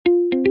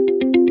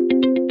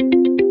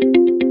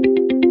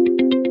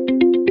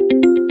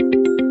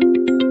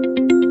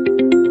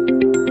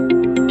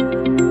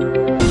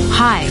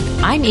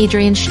I'm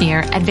Adrienne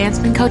Schneer,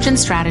 advancement coach and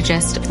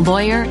strategist,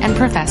 lawyer, and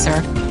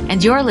professor,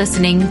 and you're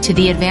listening to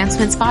the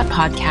Advancement Spot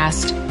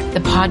podcast, the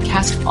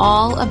podcast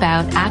all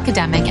about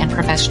academic and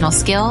professional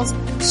skills,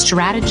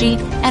 strategy,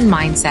 and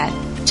mindset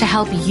to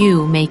help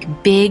you make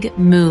big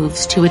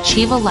moves to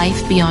achieve a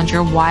life beyond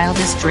your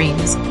wildest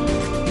dreams.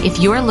 If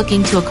you're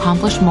looking to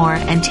accomplish more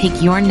and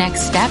take your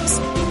next steps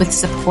with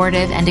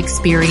supportive and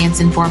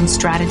experience-informed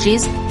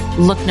strategies,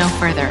 look no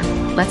further.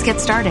 Let's get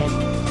started.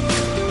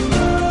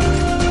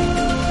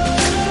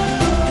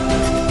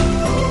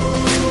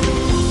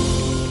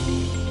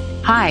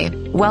 Hi,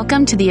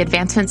 welcome to the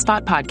Advancement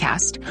Spot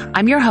podcast.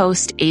 I'm your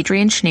host,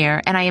 Adrienne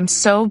Schneer, and I am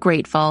so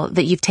grateful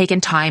that you've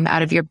taken time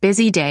out of your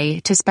busy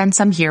day to spend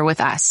some here with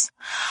us.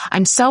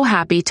 I'm so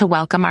happy to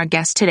welcome our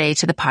guest today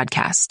to the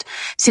podcast.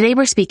 Today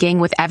we're speaking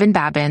with Evan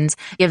Babins,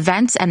 the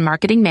events and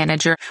marketing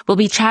manager. We'll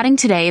be chatting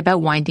today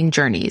about winding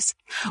journeys.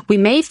 We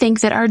may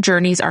think that our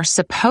journeys are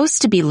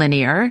supposed to be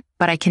linear,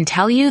 but I can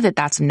tell you that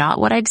that's not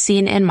what I've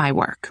seen in my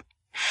work.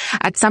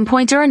 At some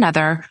point or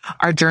another,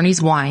 our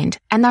journeys wind,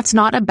 and that's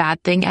not a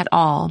bad thing at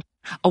all.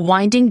 A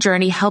winding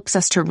journey helps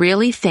us to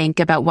really think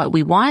about what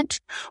we want,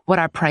 what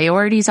our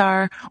priorities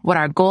are, what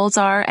our goals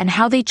are, and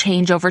how they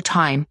change over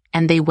time,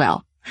 and they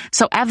will.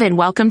 So Evan,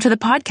 welcome to the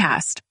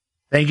podcast.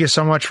 Thank you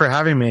so much for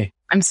having me.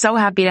 I'm so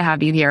happy to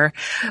have you here.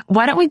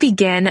 Why don't we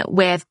begin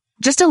with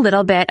just a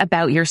little bit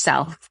about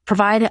yourself?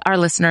 Provide our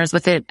listeners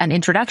with an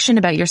introduction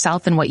about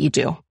yourself and what you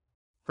do.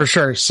 For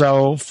sure.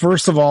 So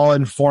first of all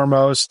and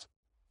foremost,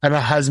 I'm a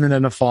husband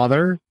and a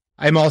father.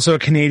 I'm also a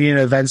Canadian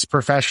events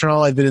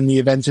professional. I've been in the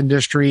events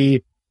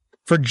industry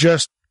for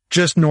just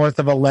north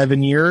of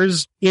 11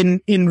 years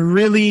in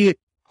really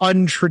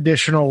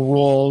untraditional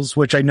roles,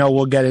 which I know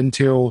we'll get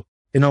into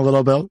in a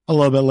little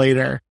bit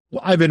later.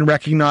 I've been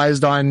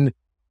recognized on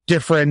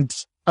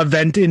different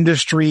event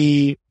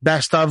industry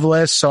best of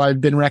lists. So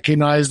I've been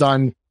recognized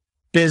on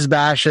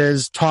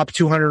BizBash's top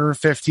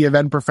 250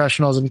 event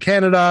professionals in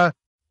Canada.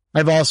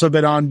 I've also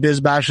been on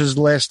BizBash's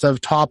list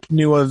of top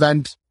new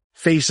event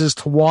faces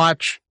to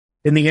watch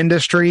in the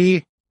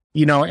industry,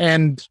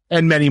 and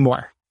many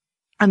more.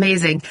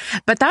 Amazing.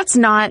 But that's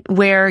not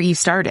where you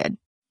started.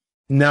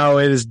 No,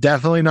 it is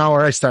definitely not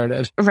where I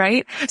started.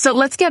 Right? So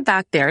let's get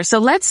back there. So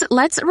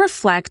let's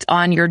reflect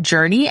on your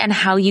journey and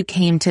how you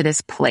came to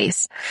this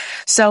place.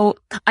 So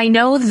I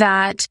know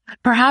that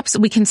perhaps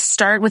we can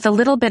start with a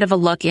little bit of a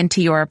look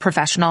into your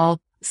professional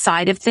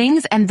side of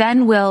things, and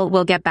then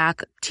we'll get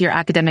back to your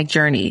academic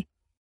journey.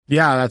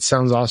 Yeah, that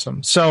sounds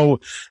awesome. So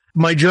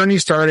my journey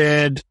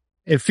started,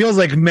 it feels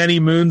like many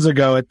moons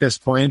ago at this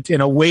point, in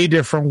a way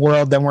different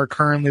world than we're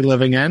currently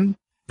living in,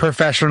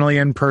 professionally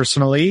and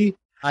personally.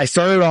 I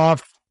started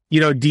off,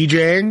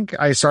 DJing.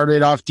 I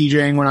started off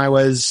DJing when I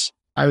was,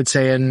 I would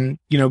say in,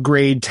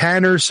 grade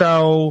 10 or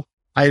so.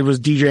 I was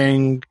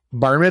DJing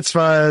bar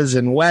mitzvahs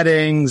and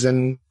weddings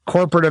and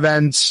corporate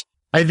events.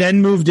 I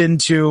then moved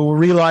into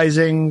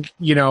realizing,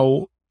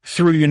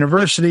 through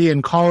university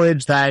and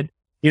college that,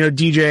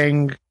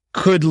 DJing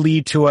could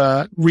lead to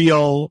a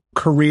real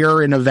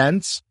career in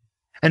events.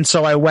 And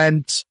so I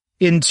went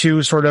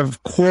into sort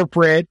of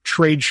corporate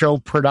trade show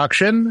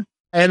production.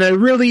 And I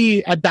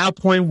really, at that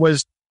point,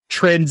 was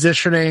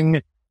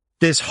transitioning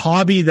this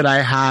hobby that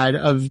I had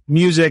of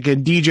music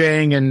and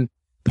DJing and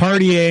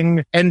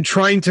partying and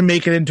trying to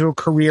make it into a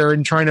career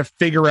and trying to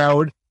figure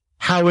out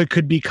how it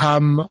could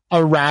become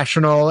a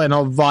rational and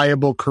a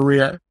viable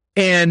career.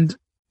 And,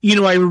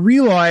 I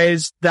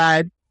realized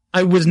that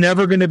I was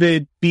never going to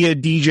be a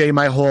DJ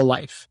my whole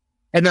life.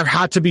 And there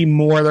had to be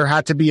more. There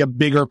had to be a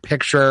bigger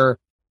picture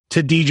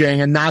to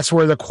DJing. And that's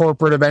where the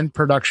corporate event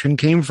production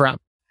came from.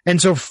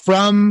 And so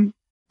from,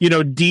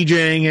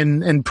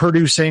 DJing and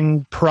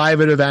producing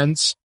private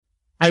events,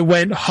 I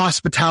went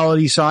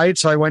hospitality side.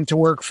 So I went to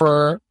work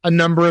for a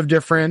number of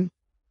different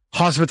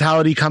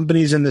hospitality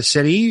companies in the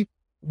city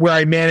where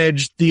I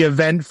managed the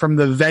event from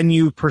the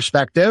venue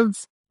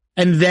perspective.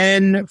 And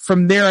then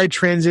from there, I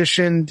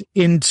transitioned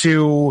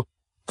into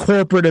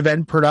corporate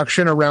event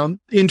production around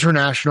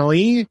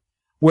internationally,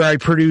 where I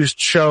produced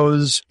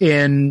shows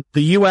in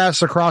the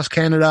US, across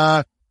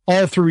Canada,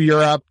 all through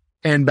Europe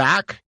and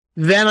back.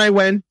 Then I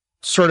went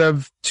sort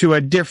of to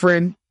a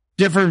different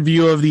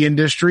view of the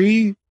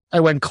industry.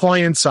 I went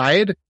client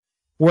side,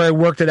 where I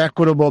worked at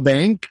Equitable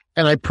Bank,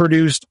 and I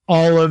produced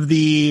all of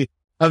the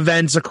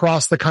events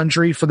across the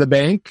country for the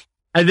bank.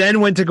 I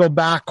then went to go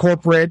back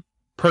corporate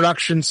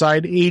production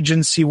side,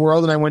 agency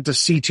world, and I went to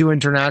C2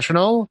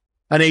 International,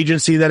 an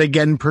agency that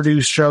again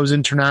produced shows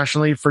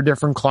internationally for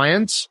different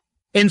clients.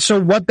 And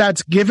so what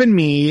that's given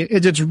me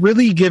is it's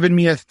really given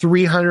me a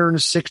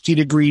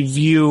 360-degree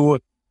view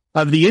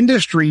of the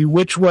industry,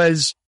 which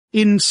was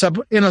in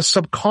a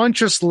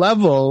subconscious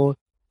level,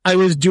 I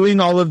was doing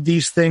all of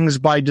these things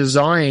by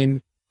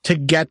design to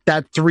get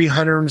that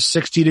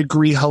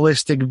 360-degree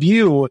holistic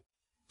view,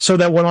 so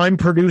that when I'm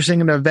producing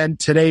an event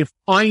today,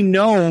 I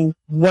know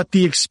what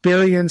the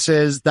experience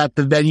is that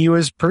the venue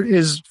is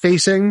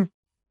facing.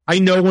 I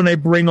know when I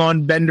bring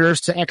on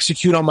vendors to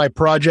execute on my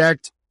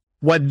project,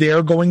 what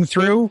they're going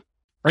through.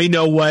 I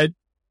know what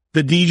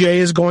the DJ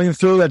is going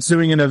through that's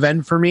doing an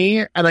event for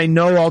me. And I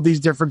know all these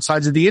different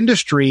sides of the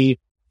industry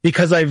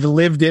because I've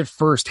lived it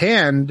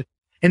firsthand.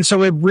 And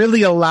so it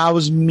really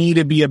allows me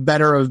to be a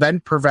better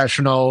event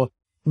professional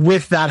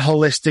with that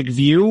holistic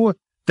view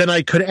than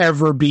I could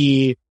ever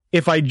be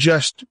if I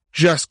just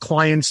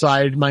client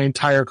side my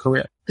entire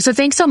career. So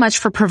thanks so much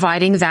for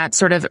providing that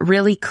sort of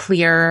really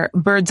clear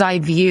bird's eye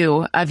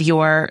view of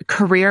your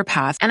career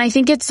path. And I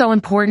think it's so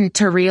important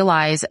to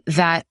realize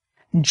that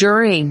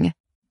during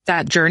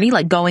that journey,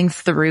 like going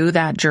through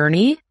that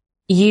journey,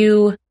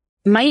 you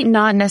might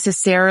not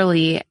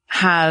necessarily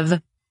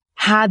have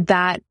had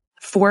that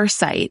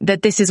foresight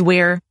that this is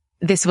where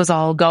this was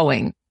all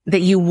going,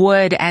 that you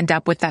would end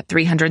up with that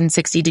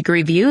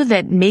 360-degree view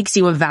that makes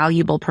you a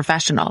valuable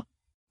professional.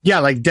 Yeah,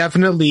 like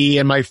definitely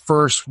in my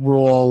first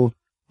role,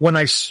 when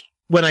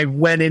I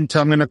went into,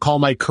 I'm going to call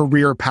my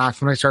career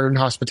path when I started in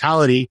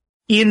hospitality,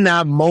 in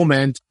that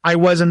moment, I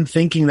wasn't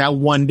thinking that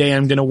one day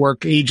I'm going to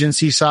work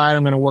agency side,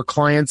 I'm going to work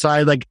client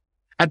side. Like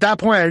at that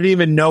point, I didn't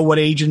even know what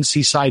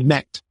agency side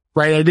meant,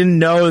 right? I didn't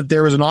know that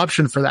there was an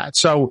option for that.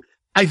 So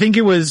I think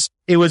it was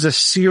a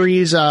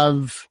series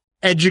of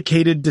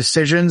educated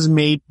decisions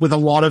made with a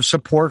lot of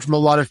support from a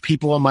lot of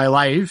people in my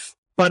life,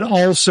 but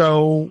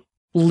also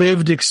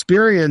lived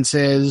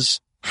experiences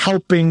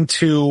helping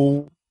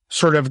to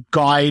sort of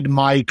guide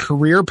my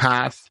career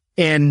path.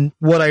 And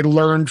what I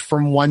learned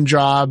from one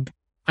job,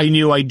 I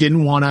knew I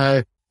didn't want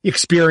to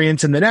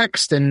experience in the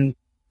next. And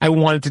I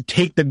wanted to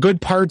take the good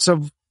parts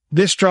of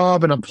this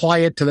job and apply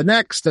it to the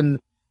next. And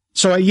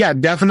so, yeah,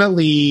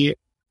 definitely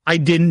I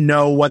didn't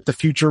know what the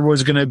future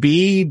was going to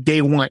be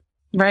day one.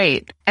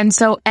 Right. And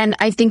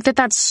I think that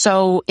that's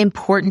so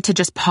important to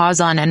just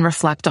pause on and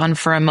reflect on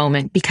for a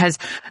moment, because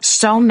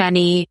so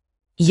many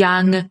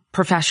young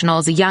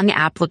professionals, young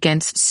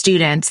applicants,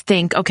 students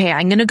think, okay,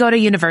 I'm going to go to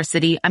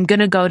university. I'm going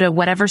to go to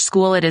whatever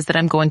school it is that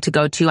I'm going to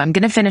go to. I'm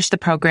going to finish the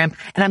program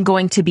and I'm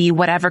going to be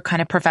whatever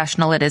kind of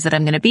professional it is that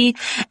I'm going to be.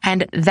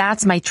 And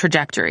that's my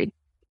trajectory.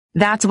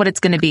 That's what it's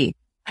going to be.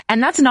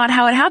 And that's not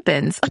how it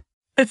happens.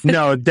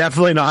 No,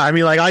 definitely not. I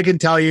mean, like I can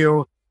tell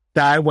you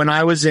that when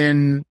I was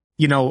in,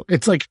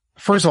 it's like,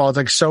 first of all, it's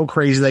like so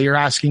crazy that you're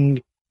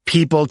asking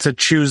people to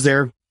choose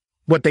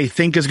what they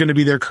think is going to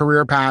be their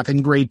career path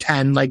in grade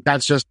 10. Like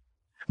that's just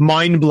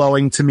mind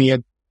blowing to me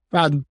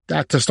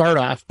to start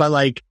off. But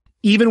like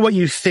even what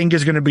you think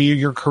is going to be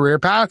your career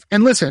path.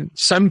 And listen,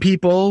 some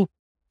people,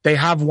 they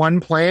have one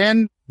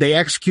plan, they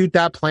execute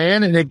that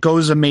plan and it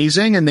goes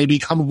amazing and they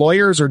become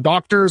lawyers or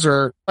doctors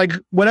or like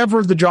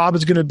whatever the job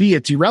is going to be,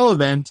 it's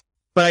irrelevant.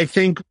 But I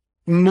think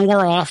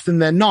more often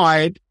than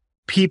not,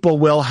 people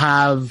will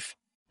have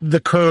the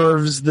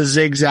curves, the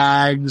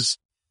zigzags,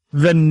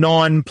 the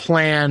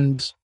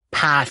non-planned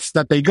paths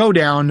that they go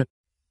down,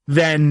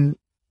 then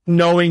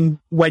knowing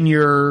when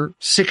you're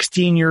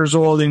 16 years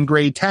old in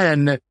grade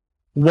 10,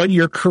 what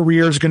your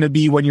career is going to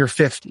be when you're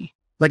 50.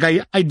 Like,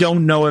 I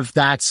don't know if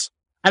I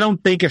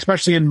don't think,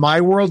 especially in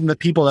my world and the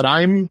people that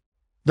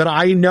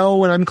I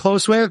know and I'm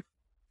close with,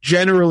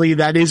 generally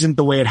that isn't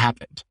the way it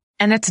happened.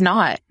 And it's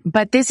not,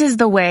 but this is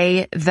the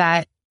way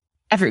that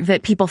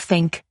people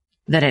think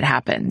that it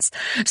happens.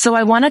 So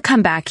I want to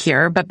come back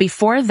here, but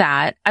before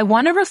that, I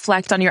want to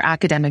reflect on your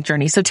academic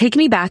journey. So take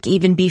me back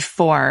even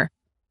before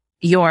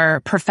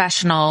your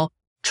professional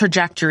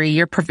trajectory,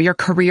 your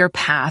career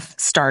path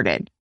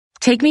started.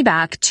 Take me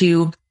back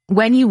to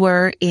when you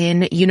were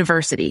in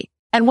university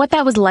and what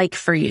that was like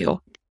for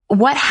you.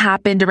 What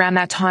happened around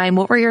that time?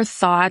 What were your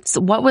thoughts?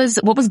 What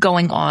was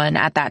going on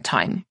at that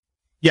time?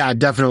 Yeah,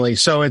 definitely.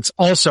 So it's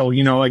also,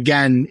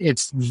 again,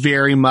 it's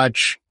very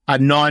much a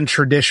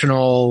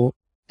non-traditional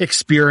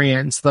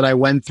experience that I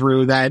went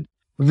through that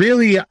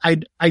really,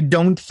 I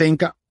don't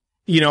think,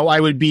 I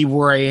would be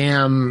where I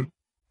am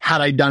had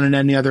I done it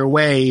any other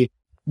way.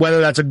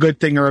 Whether that's a good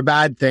thing or a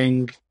bad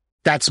thing,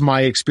 that's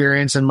my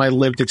experience and my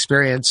lived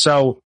experience.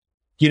 So,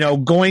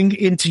 going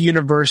into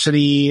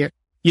university,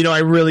 I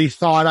really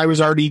thought I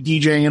was already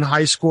DJing in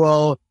high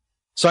school.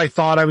 So I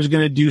thought I was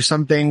going to do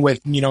something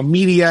with,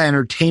 media,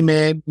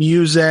 entertainment,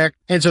 music.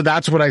 And so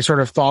that's what I sort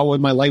of thought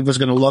what my life was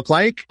going to look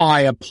like.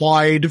 I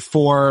applied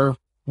for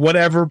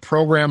whatever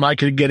program I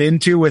could get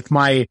into with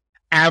my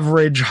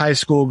average high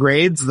school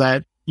grades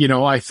that,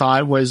 I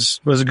thought was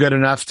good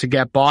enough to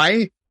get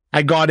by.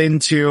 I got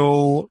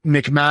into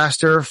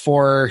McMaster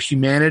for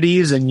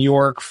humanities and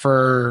York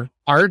for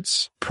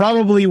arts.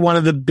 Probably one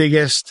of the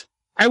biggest,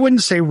 I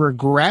wouldn't say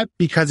regret,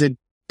 because it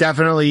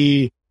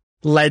definitely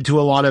led to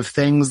a lot of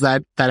things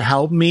that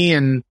helped me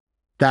and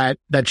that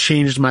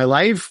changed my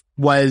life,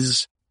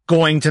 was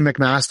going to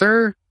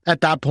McMaster.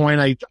 At that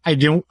point,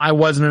 I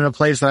wasn't in a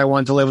place that I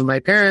wanted to live with my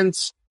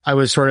parents. I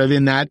was sort of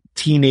in that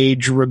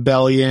teenage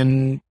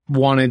rebellion,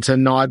 wanted to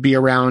not be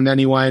around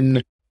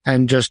anyone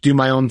and just do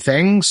my own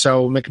thing.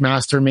 So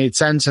McMaster made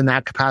sense in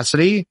that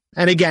capacity.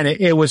 And again,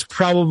 it was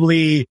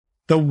probably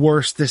the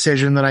worst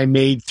decision that I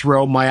made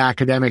throughout my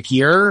academic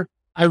year.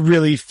 I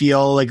really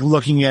feel like,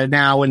 looking at it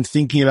now and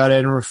thinking about it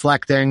and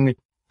reflecting,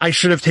 I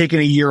should have taken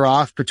a year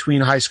off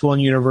between high school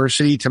and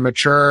university to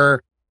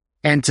mature,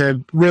 and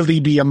to really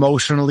be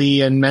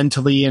emotionally and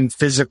mentally and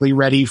physically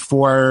ready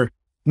for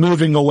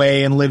moving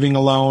away and living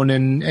alone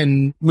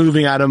and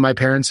moving out of my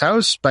parents'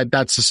 house. But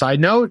that's a side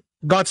note.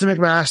 Got to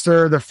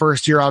McMaster. The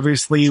first year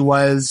obviously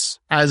was,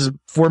 as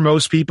for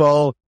most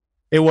people,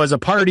 it was a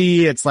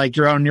party. It's like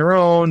you're on your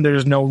own.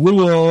 There's no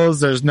rules.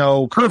 There's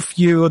no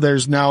curfew.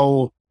 There's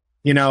no,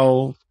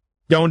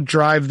 don't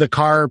drive the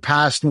car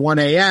past 1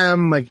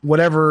 a.m. Like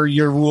whatever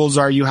your rules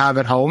are, you have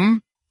at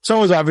home.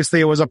 So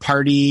it was a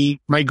party.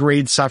 My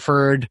grades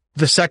suffered.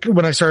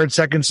 When I started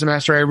second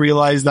semester, I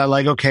realized that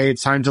okay,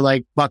 it's time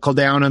to buckle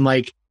down and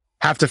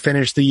have to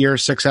finish the year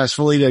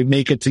successfully to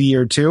make it to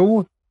year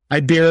 2. I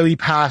barely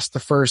passed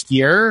the first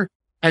year.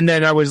 And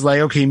then I was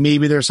okay,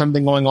 maybe there's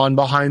something going on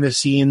behind the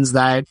scenes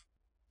that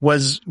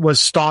was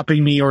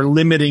stopping me or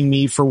limiting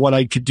me for what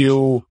I could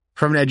do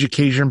from an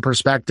education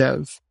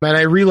perspective. And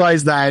I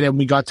realized that,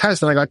 and I got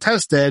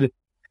tested,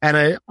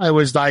 and I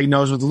was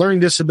diagnosed with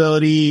learning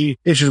disability,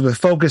 issues with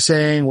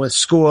focusing, with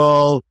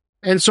school.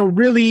 And so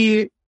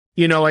really,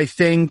 I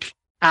think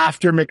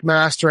after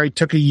McMaster, I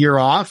took a year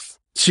off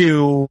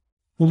to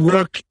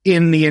look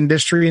in the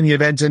industry, in the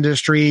events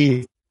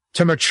industry,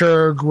 to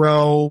mature,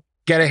 grow,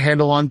 get a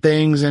handle on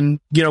things and,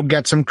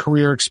 get some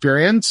career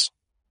experience.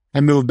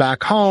 I moved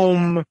back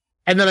home,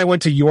 and then I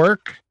went to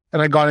York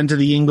and I got into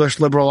the English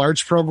liberal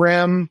arts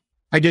program.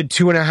 I did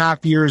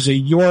 2.5 years at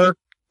York.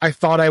 I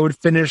thought I would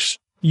finish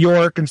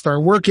York and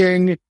start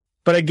working.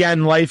 But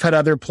again, life had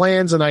other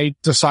plans, and I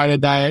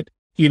decided that,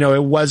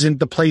 it wasn't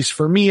the place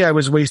for me. I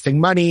was wasting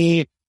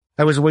money.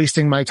 I was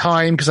wasting my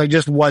time because I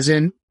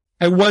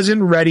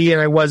wasn't ready,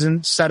 and I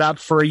wasn't set up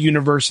for a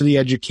university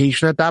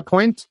education at that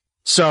point.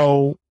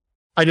 So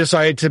I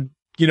decided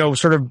to,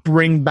 sort of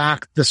bring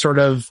back the sort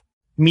of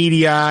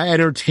media,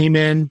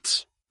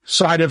 entertainment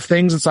side of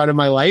things inside of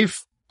my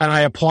life. And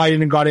I applied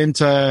and got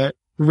into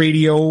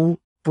radio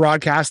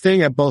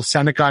broadcasting at both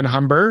Seneca and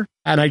Humber.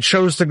 And I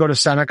chose to go to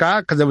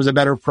Seneca because it was a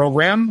better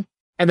program.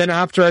 And then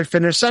after I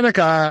finished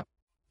Seneca,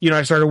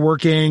 I started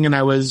working, and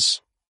I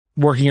was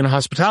working in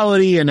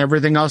hospitality and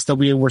everything else that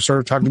we were sort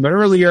of talking about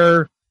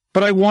earlier.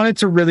 But I wanted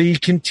to really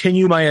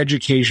continue my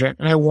education,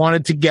 and I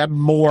wanted to get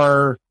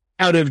more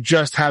out of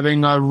just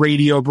having a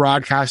radio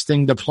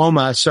broadcasting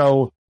diploma.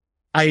 So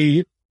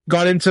I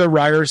got into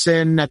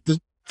Ryerson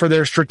for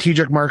their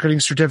strategic marketing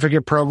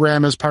certificate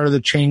program as part of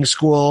the Chang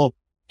School.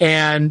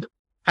 And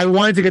I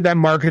wanted to get that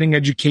marketing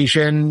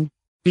education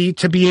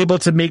to be able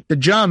to make the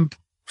jump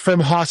from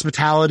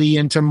hospitality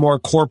into more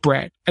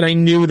corporate. And I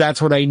knew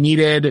that's what I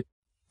needed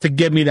to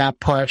give me that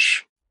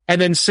push. And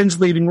then since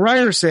leaving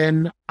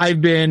Ryerson, I've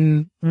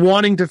been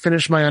wanting to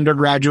finish my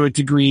undergraduate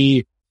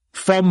degree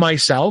for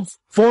myself.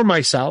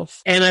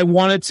 And I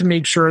wanted to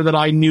make sure that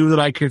I knew that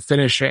I could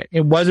finish it.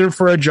 It wasn't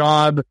for a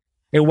job.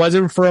 It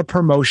wasn't for a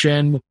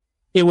promotion.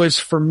 It was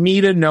for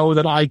me to know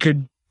that I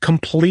could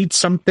complete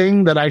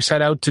something that I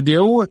set out to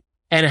do.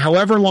 And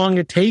however long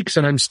it takes,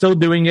 and I'm still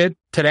doing it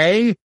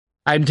today,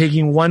 I'm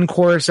taking one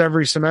course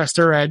every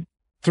semester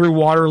through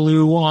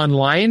Waterloo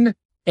online.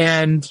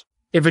 And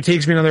if it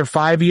takes me another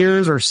 5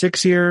 years or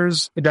 6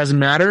 years, it doesn't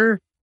matter.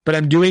 But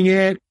I'm doing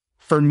it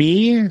for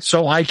me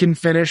so I can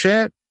finish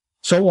it,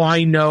 so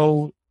I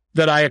know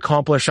that I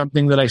accomplished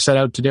something that I set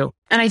out to do.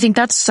 And I think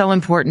that's so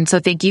important. So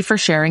thank you for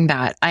sharing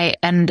that.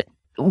 And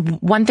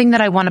one thing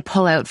that I want to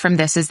pull out from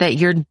this is that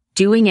you're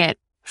doing it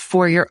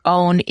for your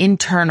own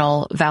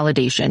internal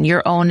validation,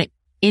 your own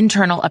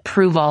internal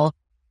approval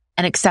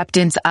and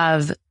acceptance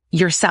of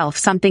yourself,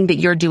 something that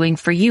you're doing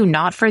for you,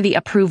 not for the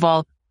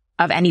approval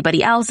of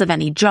anybody else, of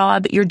any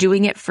job. You're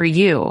doing it for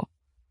you.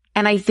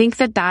 And I think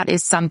that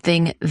is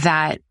something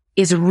that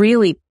is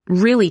really,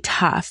 really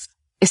tough,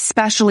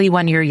 especially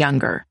when you're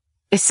younger.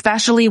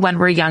 Especially when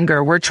we're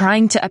younger, we're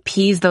trying to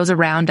appease those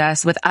around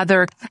us with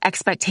other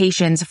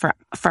expectations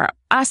for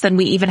us than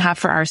we even have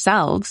for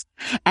ourselves.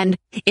 And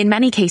in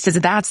many cases,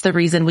 that's the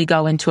reason we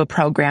go into a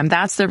program.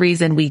 That's the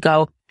reason we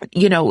go,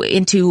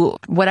 into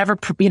whatever,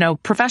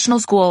 professional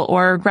school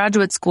or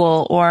graduate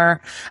school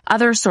or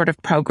other sort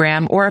of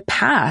program or a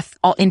path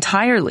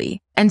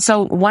entirely. And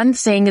so one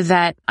thing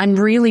that I'm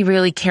really,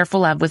 really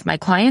careful of with my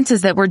clients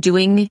is that we're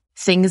doing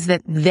things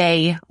that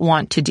they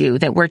want to do,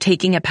 that we're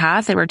taking a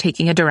path, that we're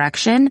taking a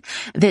direction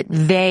that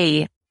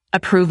they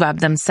approve of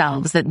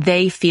themselves, that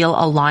they feel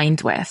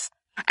aligned with.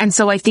 And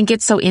so I think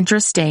it's so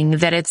interesting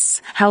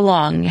that how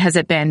long has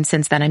it been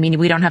since then? I mean,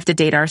 we don't have to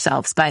date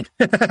ourselves, but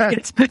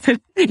it's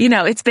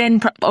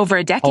been over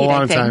a decade, a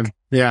long I think. time.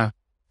 Yeah.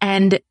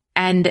 And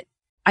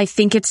I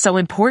think it's so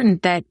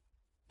important that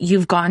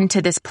you've gotten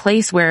to this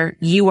place where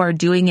you are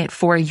doing it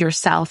for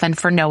yourself and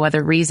for no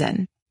other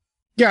reason.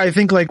 Yeah. I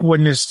think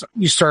when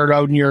you start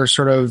out in your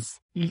sort of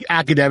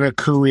academic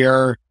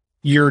career,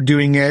 you're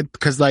doing it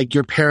because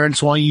your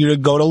parents want you to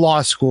go to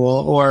law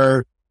school,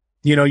 or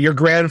your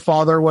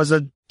grandfather was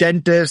a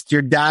dentist,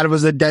 your dad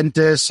was a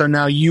dentist, so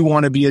now you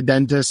want to be a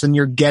dentist, and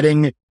you're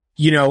getting,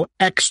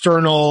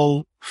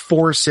 external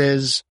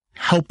forces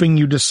helping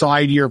you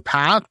decide your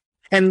path.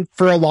 And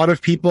for a lot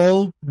of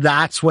people,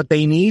 that's what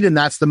they need, and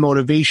that's the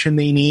motivation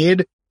they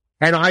need.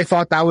 And I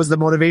thought that was the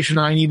motivation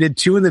I needed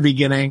too in the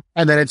beginning.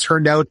 And then it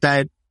turned out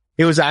that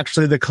it was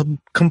actually the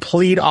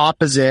complete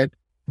opposite.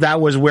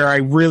 That was where I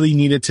really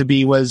needed to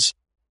be, was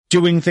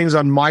doing things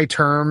on my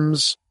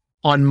terms,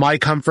 on my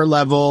comfort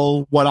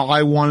level, what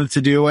I wanted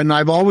to do. And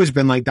I've always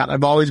been like that.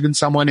 I've always been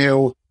someone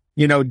who,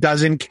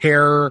 doesn't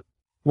care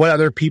what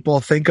other people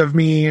think of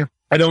me.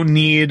 I don't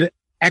need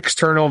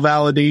external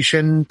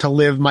validation to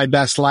live my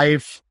best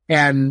life.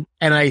 And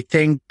I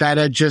think that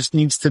it just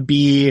needs to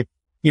be,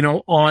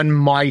 on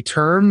my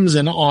terms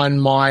and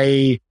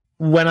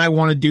when I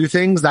want to do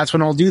things, that's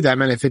when I'll do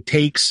them. And if it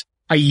takes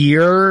a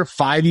year,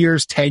 5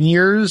 years, 10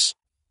 years,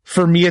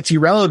 for me, it's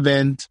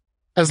irrelevant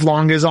as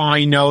long as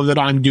I know that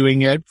I'm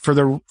doing it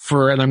and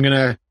I'm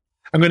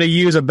going to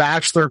use a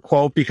Bachelor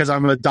quote because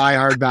I'm a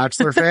diehard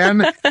Bachelor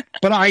fan,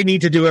 but I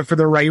need to do it for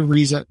the right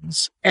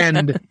reasons.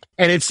 And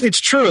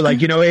it's true. Like,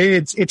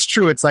 it's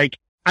true. It's like,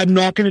 I'm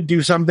not going to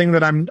do something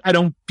that I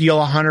don't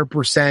feel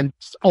 100%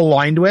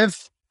 aligned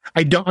with.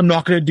 I'm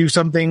not going to do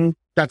something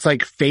that's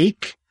like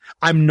fake.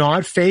 I'm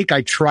not fake.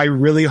 I try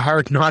really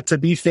hard not to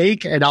be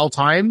fake at all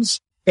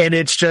times. And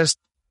it's just,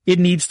 it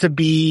needs to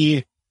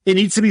be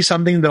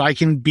something that I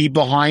can be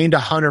behind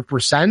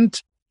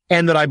 100%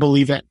 and that I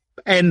believe in.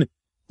 And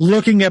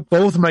looking at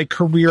both my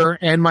career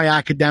and my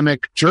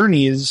academic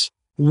journeys,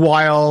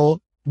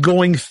 while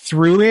going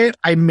through it,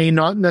 I may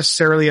not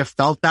necessarily have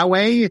felt that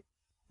way.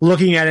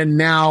 Looking at it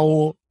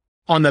now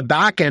on the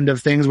back end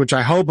of things, which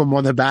I hope I'm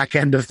on the back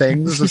end of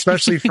things,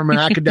 especially from an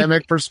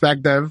academic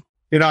perspective.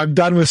 I'm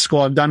done with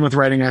school. I'm done with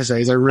writing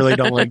essays. I really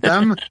don't like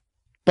them.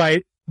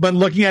 But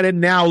looking at it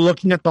now,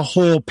 looking at the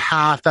whole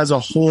path as a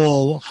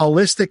whole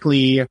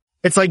holistically,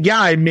 it's like, yeah,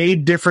 I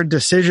made different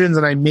decisions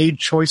and I made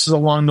choices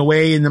along the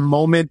way in the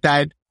moment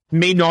that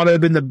may not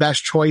have been the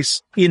best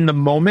choice in the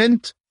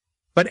moment,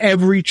 but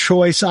every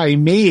choice I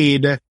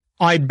made,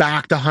 I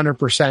backed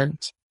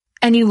 100%.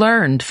 And you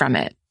learned from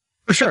it.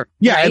 For sure.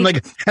 Yeah.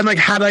 Right? And like,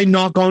 had I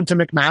not gone to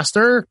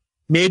McMaster,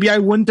 maybe I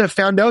wouldn't have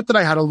found out that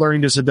I had a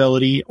learning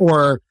disability,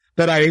 or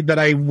that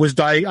I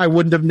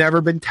wouldn't have never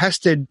been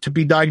tested to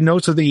be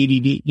diagnosed with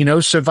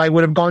ADD, so if I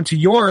would have gone to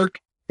York,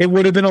 it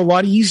would have been a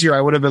lot easier.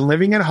 I would have been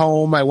living at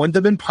home. I wouldn't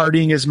have been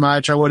partying as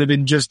much. I would have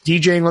been just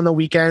DJing on the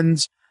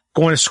weekends,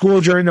 going to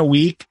school during the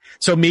week.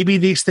 So maybe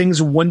these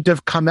things wouldn't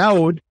have come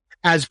out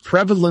as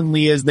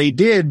prevalently as they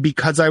did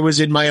because I was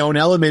in my own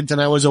element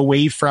and I was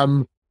away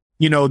from,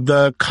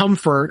 the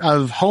comfort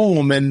of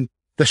home and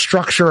the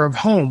structure of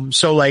home.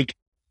 So like,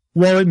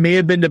 while it may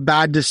have been a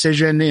bad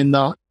decision in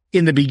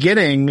the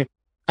beginning,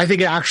 I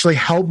think it actually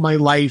helped my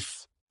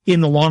life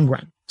in the long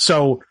run.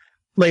 So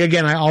like,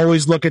 again, I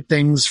always look at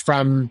things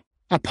from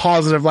a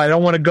positive light. I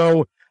don't want to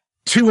go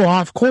too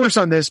off course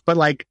on this, but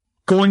like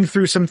going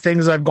through some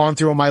things I've gone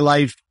through in my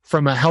life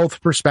from a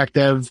health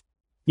perspective,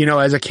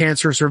 as a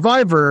cancer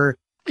survivor,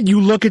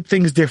 you look at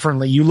things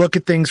differently. You look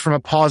at things from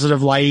a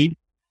positive light.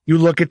 You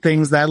look at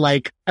things that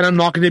like, and I'm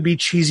not going to be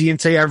cheesy and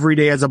say every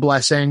day as a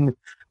blessing,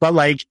 but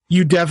like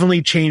you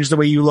definitely change the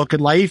way you look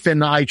at life.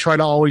 And I try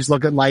to always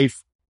look at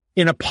life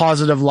in a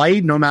positive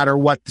light, no matter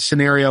what the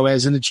scenario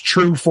is. And it's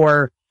true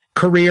for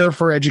career,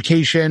 for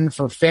education,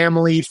 for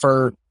family,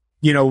 for,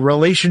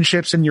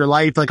 relationships in your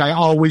life. Like I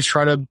always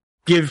try to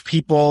give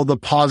people the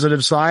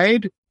positive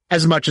side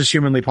as much as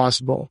humanly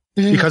possible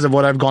because of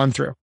what I've gone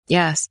through.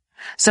 Yes.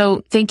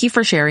 So thank you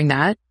for sharing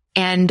that.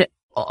 And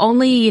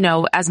only,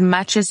 as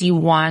much as you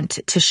want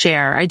to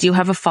share, I do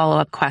have a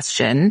follow-up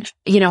question.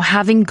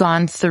 Having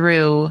gone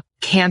through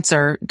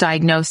cancer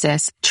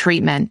diagnosis,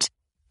 treatment,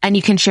 and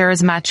you can share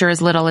as much or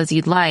as little as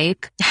you'd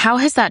like, how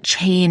has that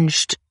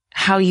changed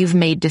how you've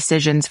made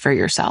decisions for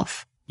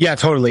yourself? Yeah,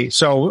 totally.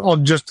 So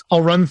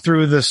I'll run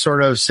through this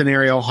sort of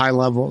scenario high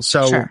level.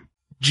 So sure.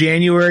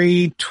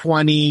 January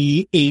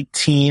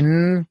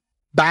 2018,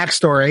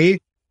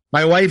 backstory.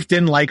 My wife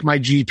didn't like my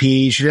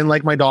GP. She didn't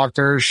like my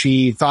doctor.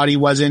 She thought he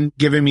wasn't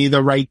giving me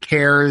the right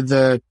care.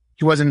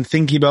 He wasn't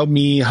thinking about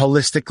me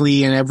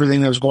holistically and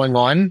everything that was going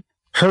on.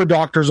 Her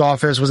doctor's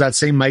office was at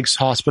St. Mike's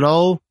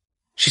Hospital.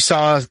 She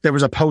saw there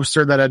was a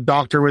poster that a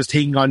doctor was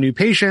taking on new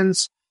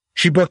patients.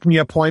 She booked me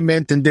an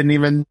appointment and didn't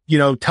even,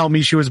 tell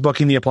me she was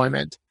booking the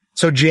appointment.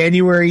 So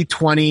January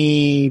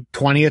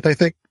 20th, I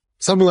think,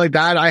 something like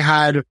that, I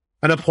had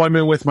an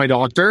appointment with my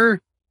doctor.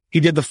 He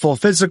did the full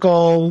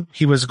physical.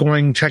 He was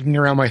checking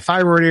around my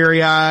thyroid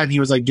area. And he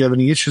was like, do you have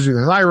any issues with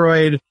your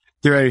thyroid?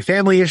 Do you have any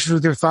family issues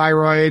with your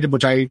thyroid?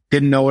 Which I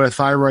didn't know what a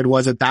thyroid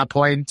was at that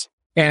point.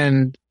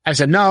 And I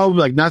said, no,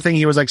 like nothing.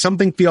 He was like,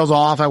 something feels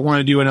off. I want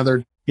to do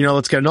another,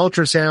 let's get an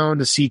ultrasound,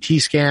 a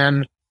CT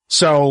scan.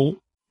 So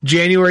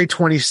January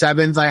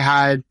 27th, I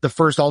had the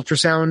first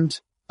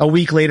ultrasound. A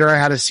week later, I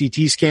had a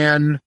CT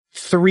scan.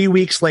 3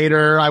 weeks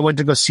later, I went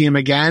to go see him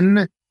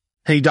again.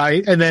 He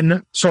died. And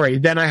then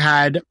I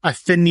had a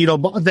thin needle.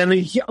 Then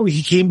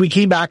we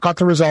came back, got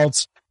the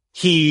results.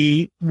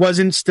 He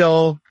wasn't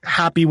still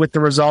happy with the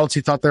results.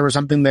 He thought there was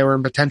something they were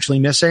potentially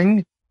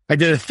missing. I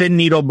did a thin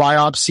needle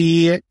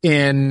biopsy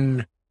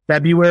in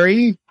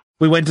February.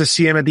 We went to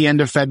see him at the end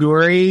of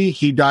February.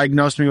 He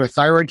diagnosed me with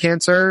thyroid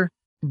cancer.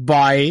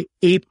 by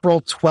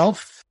April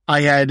 12th,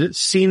 I had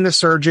seen the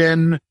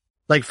surgeon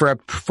like for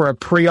a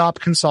pre-op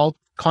consult.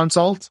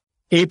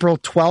 April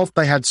 12th,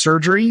 I had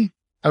surgery.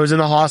 I was in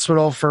the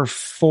hospital for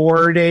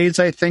 4 days,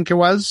 I think it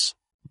was.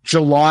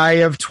 July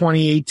of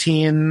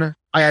 2018,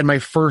 I had my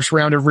first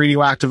round of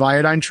radioactive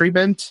iodine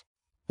treatment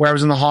where I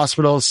was in the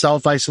hospital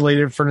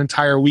self-isolated for an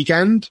entire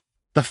weekend.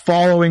 The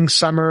following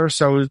summer,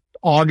 so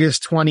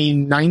August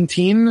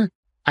 2019,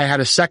 I had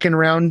a second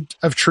round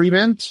of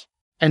treatment.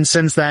 And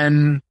since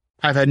then,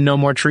 I've had no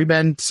more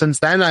treatment. Since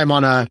then, I'm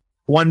on a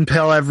 1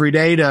 pill every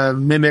day to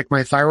mimic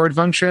my thyroid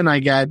function. I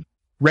get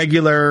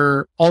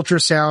regular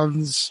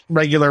ultrasounds,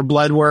 regular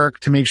blood work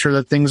to make sure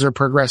that things are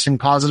progressing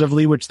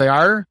positively, which they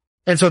are.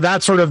 And so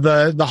that's sort of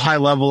the high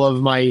level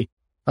of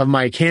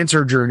my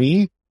cancer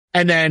journey.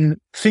 And then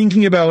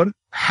thinking about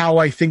how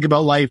I think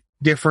about life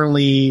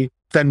differently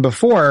than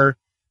before,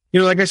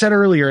 like I said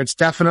earlier, it's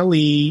definitely,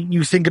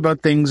 you think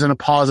about things in a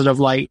positive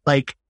light.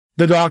 Like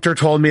the doctor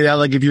told me that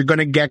like, if you're going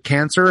to get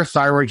cancer,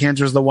 thyroid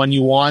cancer is the one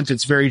you want.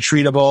 It's very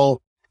treatable.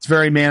 It's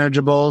very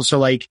manageable. So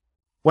like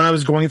when I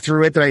was going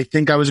through it, did I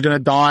think I was going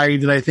to die?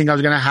 Did I think I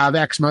was going to have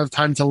X amount of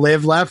time to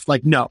live left?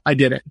 Like, no, I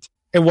didn't.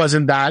 It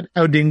wasn't that.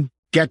 I didn't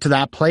get to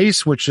that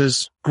place, which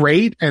is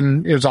great.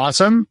 And it was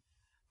awesome.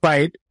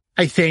 But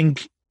I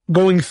think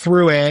going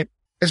through it,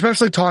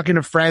 especially talking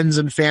to friends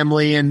and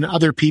family and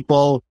other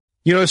people,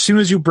 as soon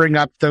as you bring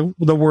up the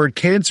word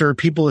cancer,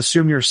 people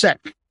assume you're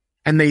sick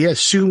and they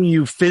assume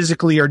you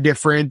physically are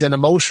different and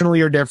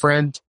emotionally are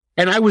different.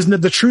 And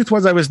the truth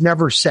was I was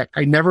never sick.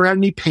 I never had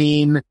any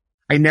pain.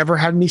 I never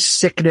had any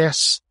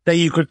sickness that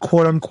you could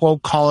quote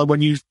unquote call it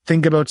when you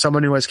think about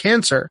someone who has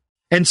cancer.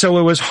 And so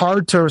it was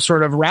hard to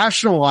sort of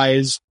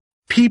rationalize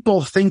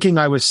people thinking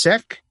I was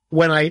sick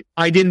when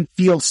I didn't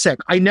feel sick.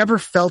 I never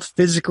felt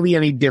physically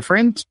any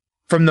different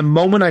from the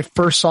moment I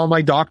first saw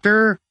my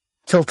doctor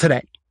till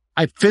today.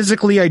 I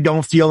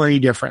don't feel any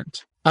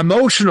different.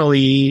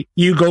 Emotionally,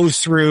 you go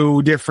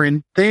through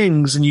different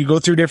things and you go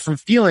through different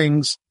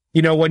feelings.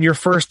 When you're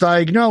first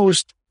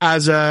diagnosed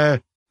as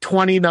a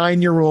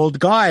 29-year-old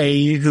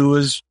guy who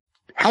is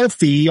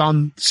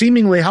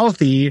seemingly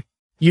healthy,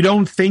 you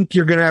don't think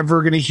you're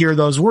ever going to hear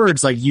those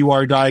words like you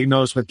are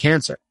diagnosed with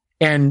cancer.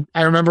 And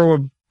I remember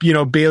when,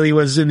 Bailey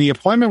was in the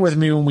appointment with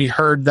me when we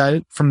heard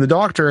that from the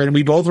doctor, and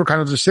we both were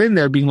kind of just sitting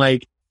there being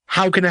like,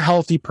 how can a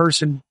healthy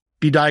person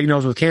be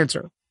diagnosed with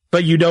cancer?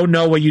 But you don't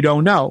know what you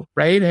don't know,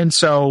 right? And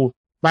so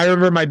I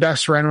remember my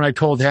best friend, when I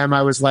told him,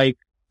 I was like,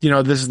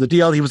 this is the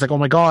deal. He was like, oh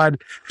my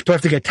God, do I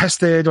have to get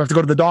tested? Do I have to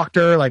go to the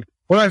doctor? Like,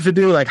 what do I have to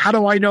do? Like, how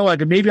do I know?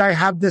 Like, maybe I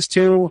have this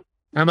too.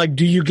 And I'm like,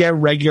 do you get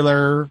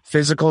regular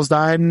physicals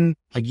done?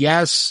 Like,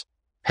 yes.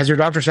 Has your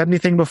doctor said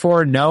anything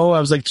before? No. I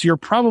was like, so you're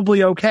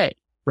probably okay,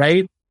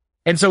 right?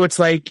 And so it's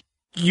like,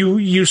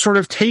 you sort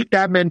of take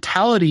that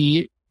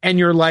mentality and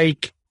you're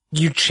like,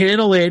 you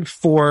channel it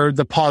for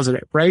the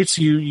positive, right?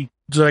 So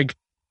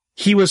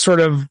he was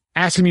sort of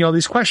asking me all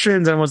these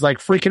questions and was like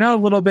freaking out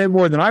a little bit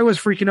more than I was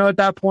freaking out at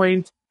that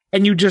point.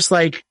 And you just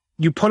like,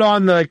 you put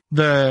on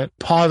the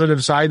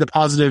positive side, the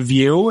positive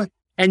view,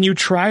 and you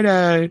try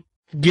to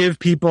give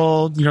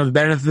people, the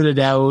benefit of the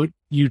doubt.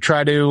 You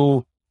try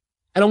to,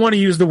 I don't want to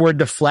use the word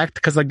deflect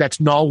because like, that's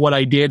not what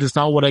I did. It's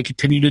not what I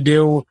continue to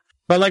do.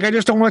 But like, I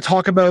just don't want to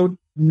talk about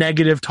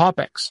negative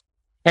topics.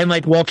 And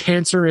like, while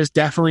cancer is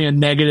definitely a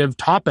negative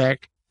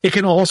topic, it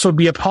can also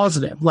be a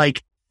positive.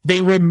 Like,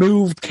 they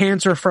removed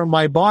cancer from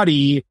my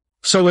body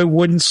so it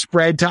wouldn't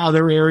spread to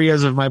other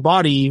areas of my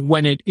body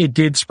when it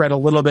did spread a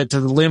little bit to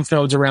the lymph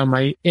nodes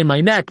in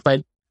my neck,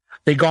 but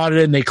they got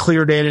it and they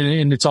cleared it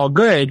and it's all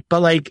good.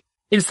 But like,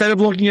 instead of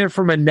looking at it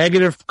from a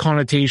negative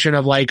connotation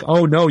of like,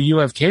 oh no, you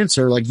have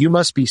cancer, like you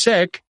must be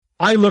sick,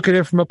 I look at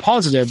it from a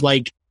positive.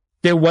 Like,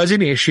 there was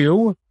an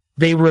issue.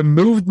 They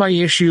removed my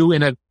issue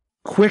in a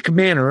quick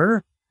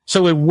manner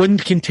so it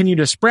wouldn't continue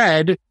to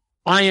spread.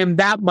 I am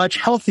that much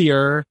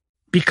healthier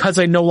because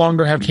I no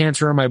longer have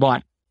cancer in my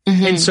body.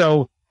 Mm-hmm.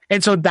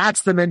 And so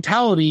that's the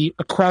mentality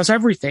across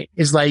everything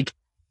is like,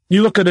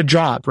 you look at a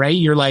job, right?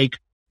 You're like,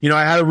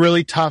 I had a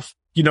really tough,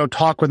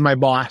 talk with my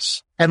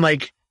boss, and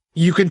like,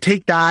 you can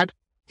take that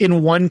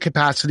in one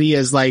capacity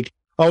as like,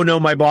 oh no,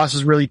 my boss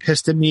is really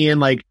pissed at me and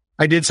like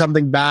I did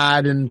something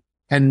bad and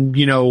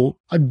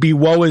be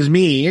woe is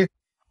me.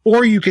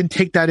 Or you can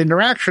take that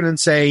interaction and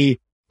say,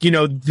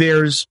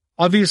 there's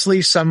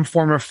obviously some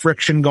form of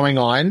friction going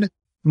on.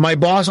 My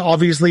boss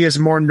obviously has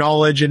more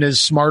knowledge and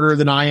is smarter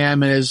than I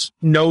am and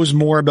knows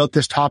more about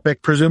this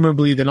topic,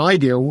 presumably, than I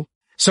do.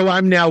 So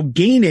I'm now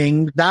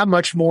gaining that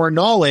much more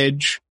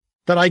knowledge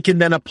that I can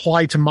then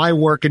apply to my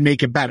work and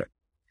make it better.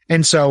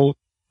 And so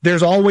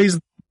there's always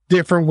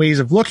different ways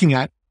of looking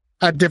at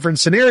different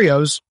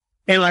scenarios.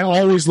 And I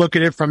always look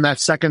at it from that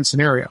second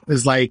scenario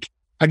is like,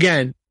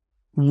 again,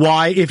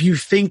 why, if you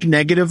think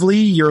negatively,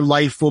 your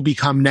life will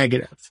become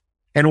negative.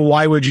 And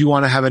why would you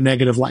want to have a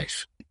negative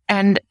life?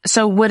 And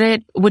so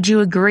would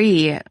you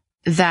agree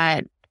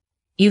that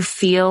you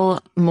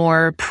feel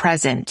more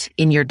present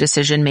in your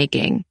decision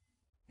making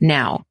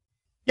now?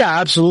 Yeah,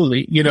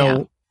 absolutely.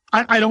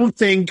 I don't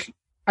think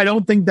I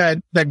don't think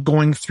that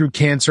going through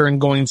cancer and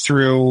going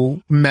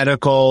through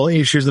medical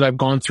issues that I've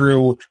gone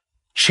through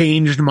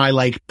changed my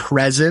like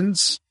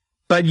presence,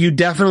 but you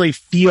definitely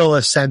feel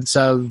a sense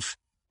of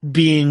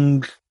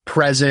being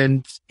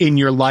present in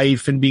your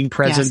life and being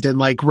present in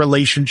like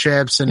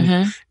relationships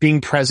and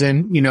being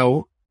present, you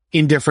know,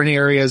 in different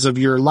areas of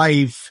your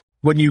life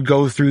when you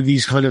go through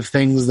these kind of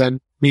things than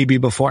maybe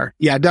before.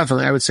 Yeah,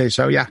 definitely. I would say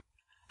so. Yeah.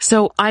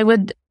 So I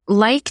would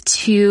like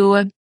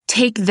to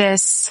take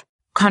this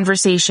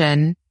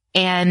conversation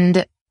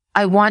and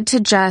I want to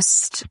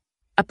just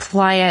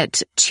apply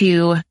it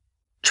to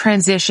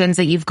transitions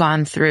that you've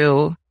gone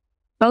through,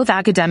 both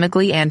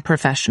academically and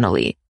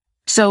professionally.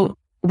 So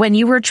when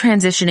you were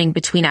transitioning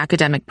between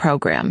academic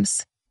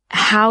programs,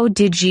 how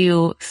did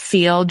you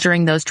feel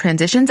during those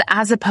transitions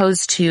as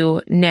opposed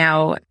to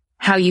now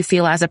how you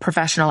feel as a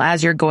professional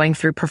as you're going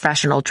through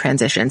professional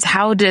transitions?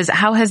 How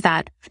has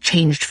that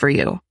changed for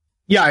you?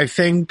 Yeah, I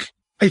think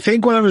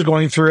when I was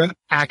going through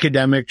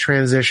academic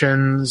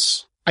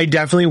transitions, I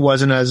definitely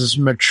wasn't as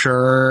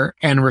mature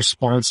and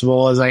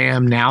responsible as I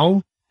am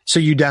now. So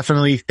you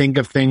definitely think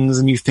of things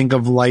and you think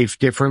of life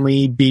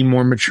differently, be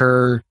more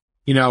mature.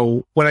 You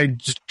know, when I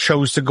just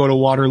chose to go to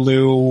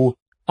Waterloo,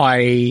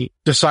 I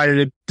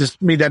decided to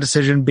just made that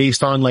decision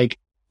based on like,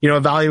 you know,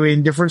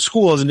 evaluating different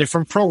schools and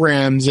different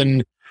programs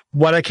and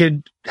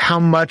how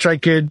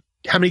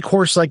many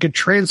courses I could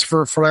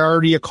transfer for what I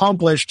already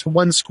accomplished to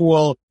one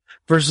school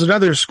versus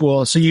another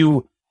school. So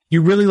you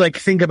really like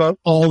think about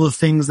all the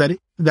things that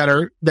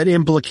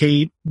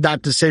implicate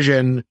that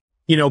decision,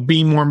 you know,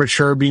 being more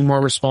mature, being more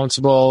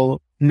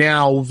responsible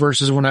now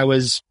versus when I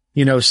was,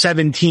 you know,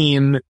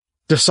 17,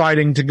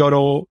 deciding to go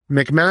to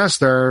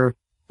McMaster,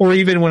 or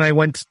even when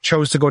I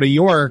chose to go to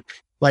York.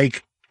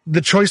 Like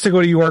the choice to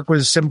go to York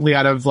was simply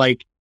out of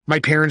like my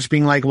parents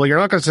being like, well, you're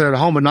not going to sit at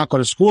home and not go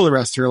to school the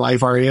rest of your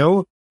life, are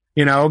you?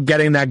 You know,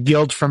 getting that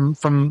guilt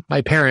from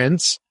my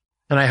parents.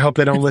 And I hope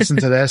they don't listen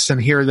to this and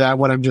hear that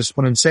what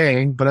I'm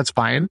saying, but that's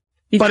fine.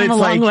 You've come a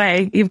long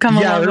way. You've come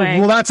a long way.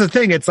 Well, that's the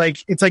thing. It's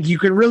like you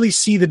can really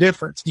see the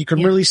difference. You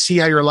can really see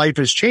how your life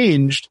has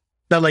changed,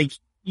 that like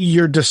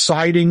you're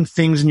deciding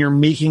things and you're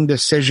making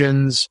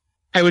decisions,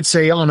 I would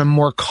say, on a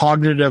more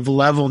cognitive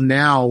level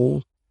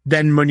now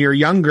than when you're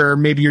younger.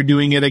 Maybe you're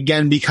doing it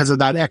again because of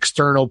that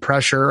external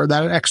pressure or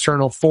that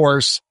external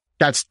force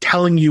that's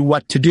telling you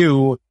what to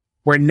do,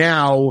 where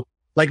now,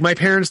 like, my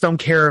parents don't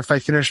care if I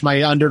finish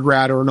my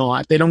undergrad or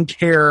not. They don't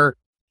care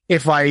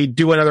if I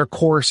do another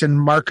course in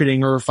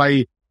marketing or if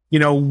I, you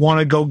know, want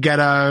to go get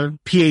a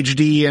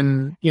PhD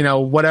in, you know,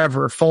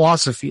 whatever,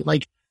 philosophy.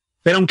 Like,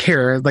 they don't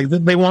care. Like,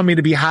 they want me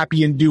to be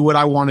happy and do what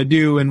I want to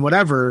do and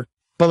whatever.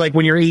 But like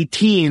when you're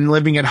 18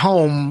 living at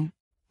home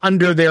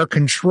under their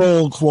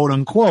control, quote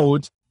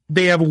unquote,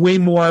 they have way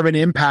more of an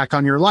impact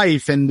on your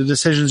life and the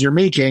decisions you're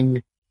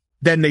making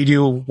than they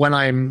do when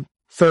I'm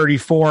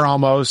 34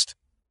 almost,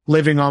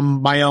 living on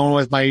my own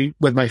with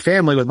my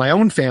family, with my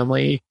own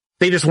family.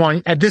 They just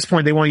at this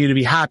point, they want you to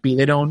be happy.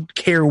 They don't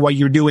care what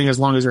you're doing as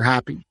long as you're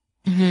happy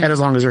and as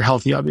long as you're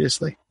healthy,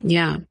 obviously.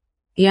 Yeah.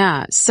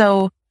 Yeah.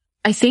 So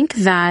I think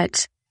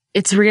that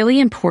it's really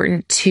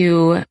important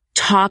to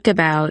talk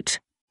about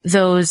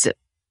those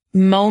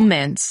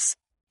moments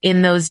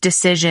in those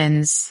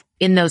decisions,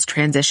 in those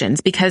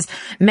transitions, because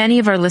many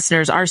of our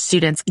listeners are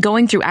students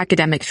going through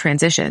academic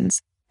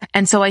transitions.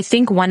 And so I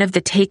think one of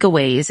the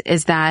takeaways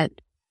is that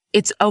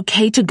it's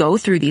okay to go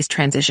through these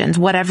transitions,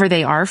 whatever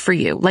they are for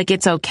you. Like,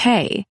 it's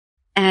okay.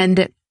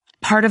 And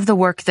part of the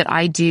work that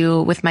I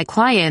do with my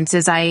clients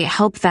is I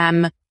help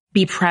them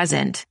be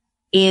present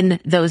in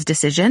those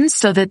decisions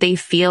so that they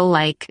feel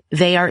like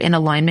they are in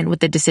alignment with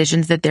the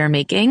decisions that they're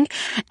making.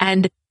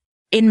 And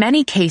in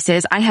many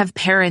cases, I have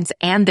parents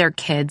and their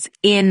kids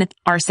in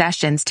our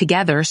sessions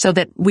together so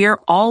that we're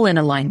all in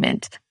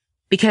alignment.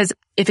 Because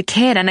if a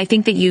kid, and I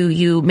think that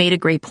you made a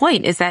great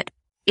point, is that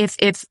if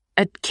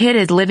a kid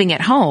is living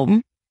at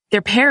home,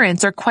 their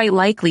parents are quite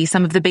likely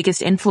some of the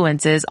biggest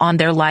influences on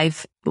their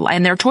life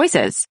and their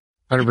choices.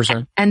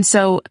 100%. And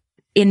so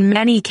in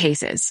many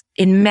cases,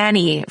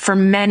 for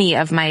many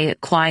of my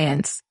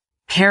clients,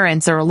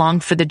 parents are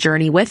along for the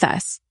journey with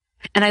us.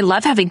 And I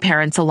love having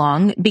parents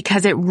along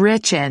because it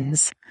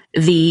richens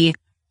the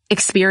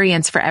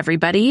experience for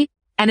everybody.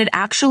 And it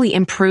actually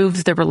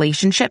improves the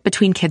relationship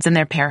between kids and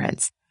their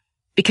parents,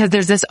 because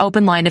there's this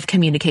open line of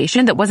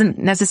communication that wasn't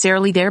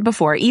necessarily there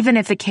before. Even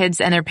if the kids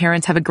and their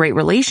parents have a great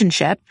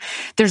relationship,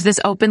 there's this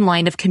open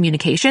line of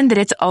communication that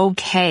it's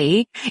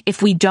okay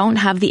if we don't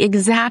have the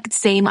exact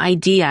same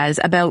ideas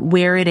about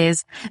where it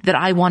is that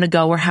I want to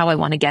go or how I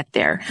want to get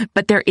there.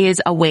 But there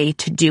is a way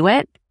to do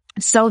it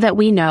so that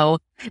we know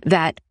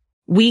that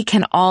we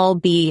can all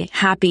be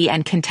happy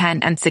and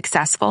content and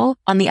successful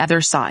on the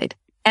other side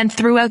and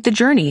throughout the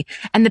journey.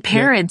 And the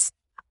parents,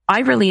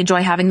 I really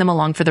enjoy having them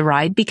along for the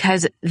ride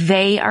because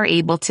they are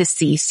able to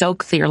see so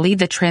clearly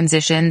the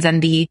transitions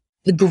and the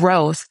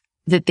growth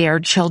that their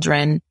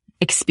children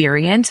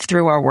experience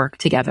through our work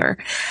together.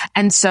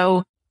 And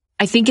so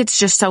I think it's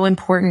just so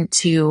important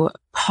to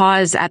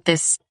pause at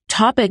this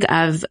topic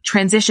of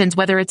transitions,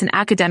 whether it's an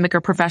academic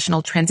or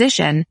professional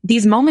transition,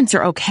 these moments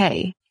are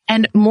okay.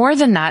 And more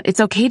than that, it's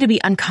okay to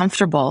be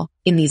uncomfortable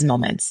in these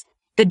moments.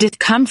 The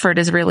discomfort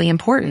is really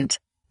important.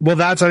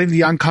 Well, I think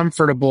the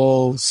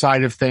uncomfortable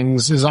side of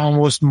things is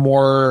almost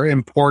more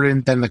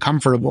important than the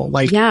comfortable.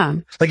 Like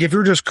if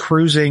you're just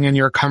cruising and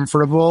you're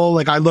comfortable,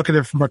 like I look at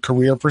it from a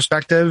career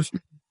perspective,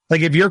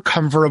 like if you're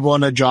comfortable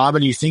in a job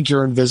and you think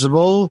you're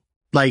invisible,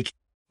 like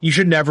you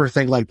should never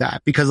think like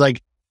that, because like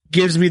it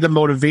gives me the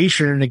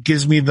motivation and it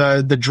gives me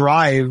the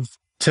drive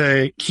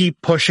to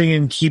keep pushing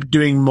and keep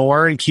doing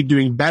more and keep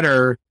doing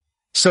better,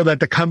 so that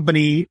the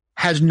company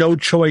has no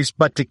choice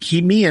but to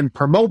keep me and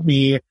promote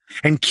me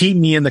and keep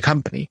me in the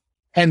company.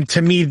 And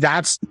to me,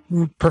 that's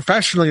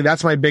professionally,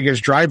 that's my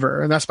biggest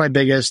driver. And that's my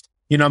biggest,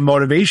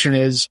 motivation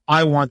is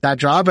I want that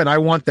job and I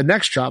want the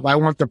next job. I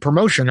want the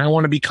promotion. I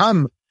want to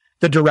become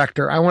the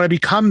director. I want to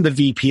become the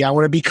VP. I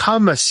want to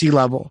become a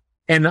C-level.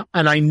 And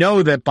I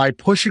know that by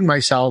pushing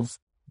myself,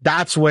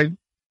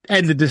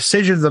 and the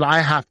decisions that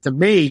I have to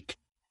make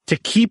to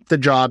keep the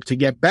job, to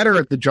get better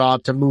at the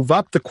job, to move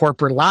up the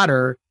corporate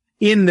ladder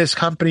in this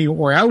company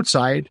or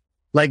outside,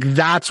 like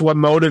that's what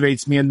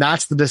motivates me. And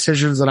that's the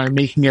decisions that I'm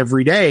making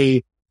every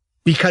day,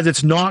 because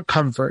it's not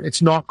comfort.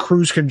 It's not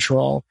cruise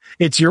control.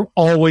 It's you're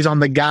always on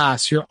the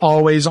gas. You're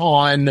always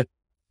on,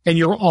 and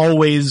you're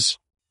always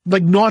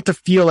like, not to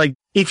feel like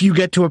if you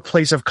get to a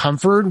place of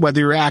comfort,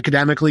 whether you're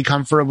academically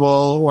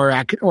comfortable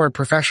or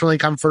professionally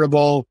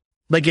comfortable,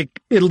 like it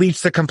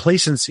leads to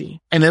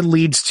complacency, and it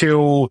leads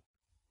to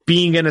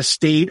being in a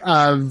state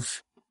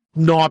of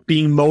not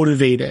being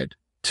motivated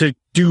to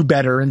do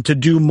better and to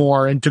do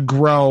more and to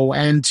grow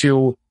and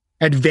to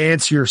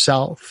advance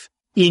yourself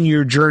in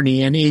your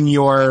journey and in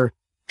your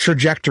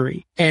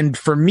trajectory. And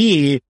for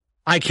me,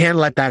 I can't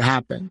let that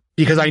happen,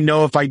 because I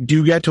know if I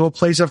do get to a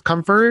place of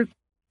comfort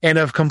and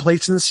of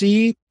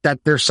complacency,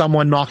 that there's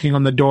someone knocking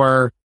on the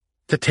door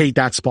to take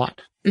that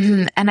spot.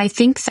 Mm-hmm. And I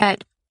think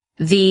that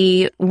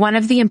one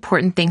of the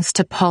important things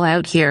to pull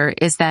out here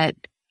is that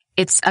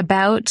it's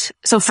about,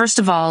 so first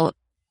of all,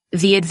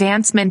 the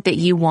advancement that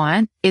you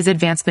want is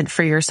advancement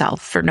for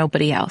yourself, for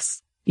nobody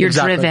else. You're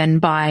driven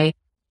by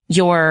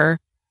your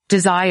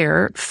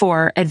desire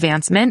for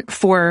advancement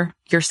for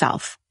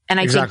yourself. And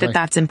I think that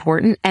that's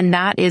important. And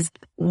that is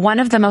one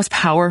of the most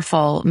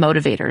powerful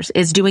motivators,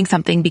 is doing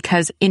something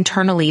because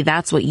internally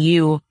that's what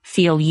you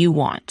feel you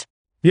want.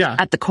 Yeah.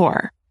 At the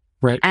core.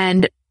 Right.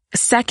 And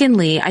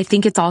secondly, I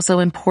think it's also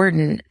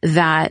important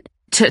that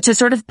to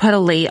sort of put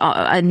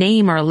a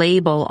name or a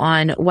label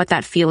on what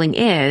that feeling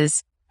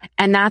is.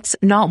 And that's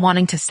not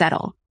wanting to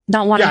settle,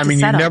 not wanting to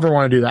settle. You never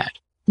want to do that.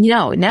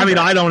 No, never.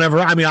 I don't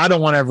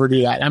want to ever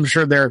do that. I'm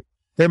sure there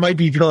might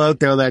be people out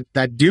there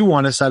that do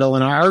want to settle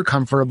and are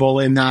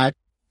comfortable in that,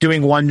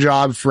 doing one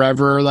job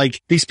forever.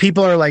 Like these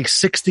people are like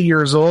 60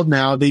 years old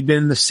now. They've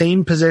been in the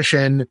same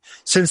position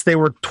since they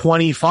were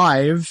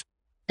 25,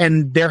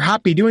 and they're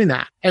happy doing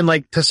that. And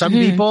like to some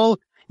people,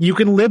 you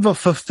can live a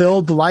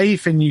fulfilled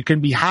life and you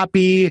can be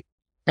happy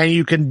and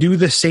you can do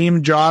the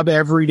same job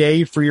every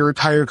day for your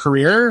entire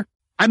career.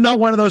 I'm not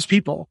one of those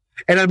people,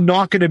 and I'm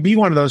not going to be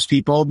one of those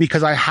people,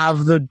 because I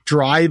have the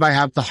drive, I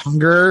have the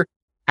hunger,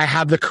 I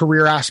have the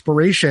career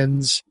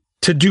aspirations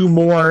to do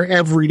more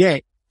every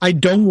day. I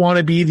don't want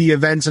to be the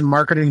events and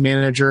marketing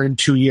manager in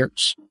 2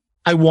 years.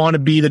 I want to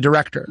be the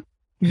director.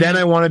 Then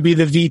I want to be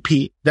the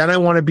VP. Then I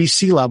want to be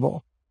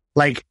C-level.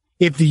 Like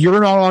if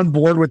you're not on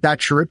board with that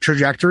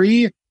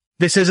trajectory,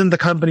 this isn't the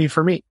company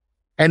for me,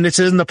 and this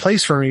isn't the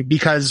place for me,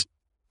 because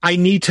I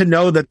need to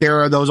know that there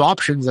are those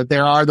options, that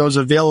there are those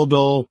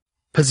available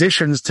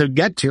positions to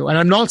get to. And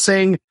I'm not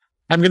saying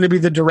I'm going to be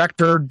the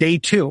director day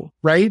 2,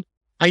 right?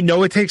 I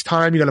know it takes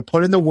time. You got to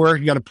put in the work.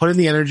 You got to put in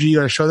the energy. You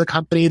got to show the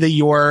company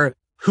that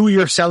who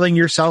you're selling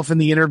yourself in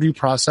the interview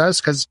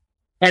process, because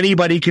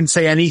anybody can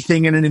say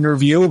anything in an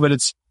interview, but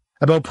it's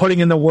about putting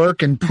in the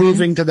work and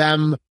proving to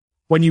them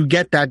when you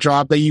get that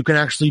job that you can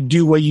actually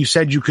do what you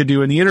said you could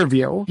do in the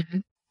interview.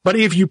 But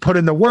if you put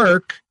in the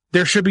work,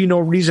 there should be no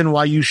reason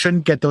why you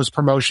shouldn't get those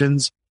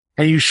promotions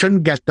and you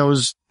shouldn't get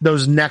those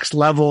next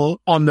level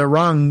on the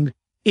rung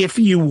if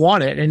you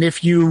want it. And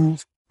if you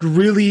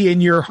really in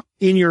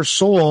your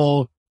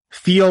soul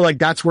feel like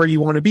that's where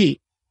you want to be.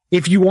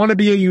 If you want to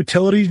be a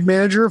utilities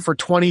manager for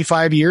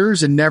 25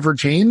 years and never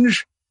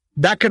change,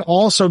 that could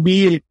also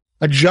be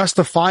a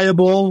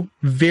justifiable,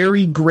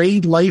 very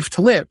great life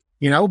to live,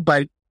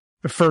 but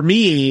for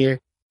me,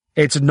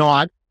 it's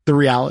not the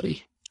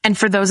reality. And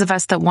for those of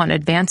us that want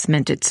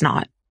advancement, it's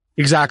not.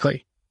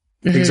 Exactly.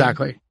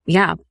 Exactly.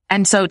 Yeah.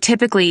 And so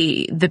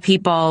typically the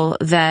people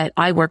that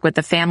I work with,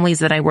 the families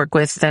that I work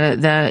with,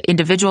 the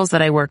individuals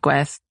that I work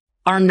with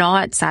are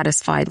not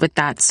satisfied with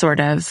that sort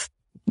of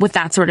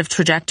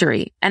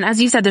trajectory. And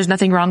as you said, there's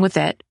nothing wrong with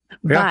it,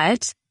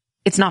 but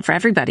it's not for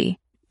everybody.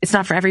 It's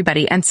not for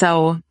everybody. And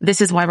so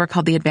this is why we're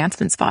called the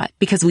advancement spot,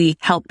 because we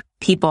help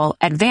people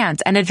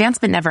advance, and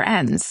advancement never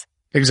ends.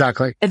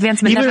 Exactly.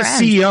 Advancement never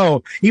ends.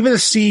 Even the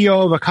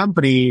CEO of a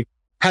company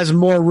has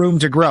more room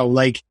to grow.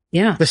 Like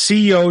Yeah. The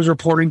CEO is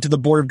reporting to the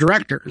board of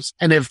directors.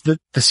 And if the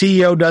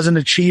CEO doesn't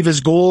achieve his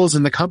goals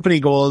and the company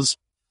goals,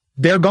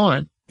 they're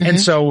gone. Mm-hmm.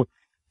 And so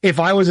if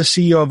I was a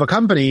CEO of a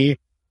company,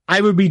 I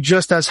would be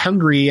just as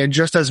hungry and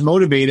just as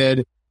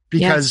motivated,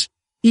 because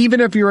even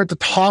if you're at the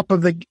top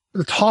of the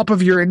top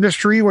of your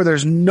industry where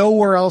there's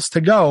nowhere else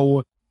to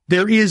go,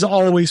 there is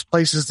always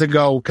places to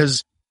go,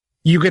 because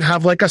you can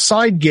have like a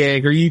side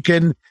gig, or you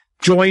can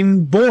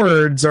join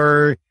boards,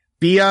 or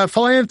be a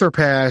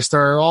philanthropist,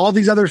 or all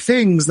these other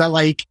things that,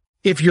 like,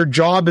 if your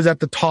job is at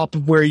the top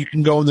of where you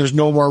can go and there's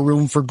no more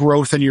room for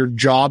growth in your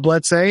job,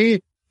 let's say,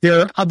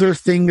 there are other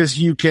things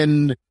you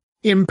can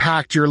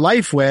impact your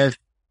life with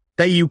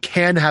that you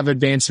can have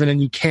advancement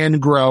and you can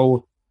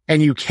grow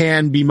and you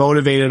can be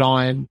motivated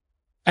on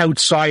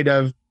outside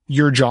of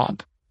your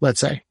job, let's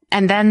say.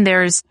 And then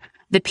there's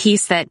the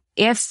piece that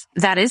if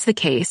that is the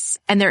case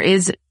and there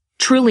is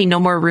truly no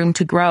more room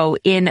to grow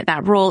in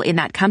that role, in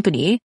that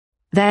company,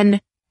 then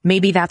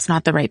maybe that's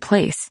not the right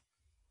place.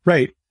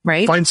 Right.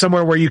 Right. Find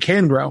somewhere where you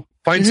can grow.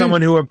 Find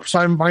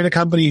find a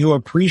company who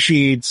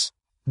appreciates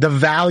the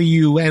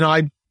value. And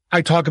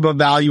I talk about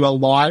value a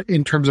lot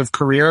in terms of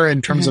career,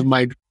 in terms of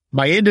my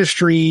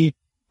industry.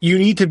 You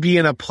need to be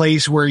in a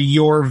place where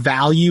your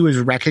value is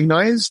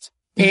recognized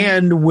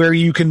and where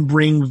you can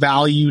bring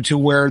value to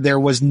where there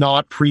was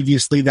not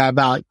previously that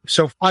value.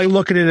 So I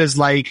look at it as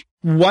like,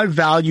 what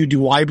value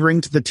do I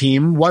bring to the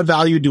team? What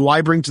value do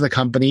I bring to the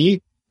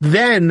company?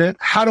 Then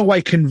how do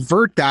I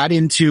convert that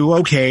into,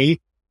 okay,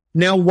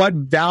 now what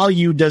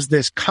value does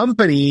this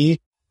company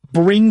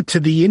bring to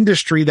the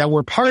industry that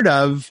we're part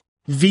of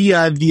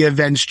via the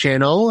events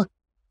channel?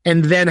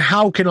 And then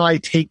how can I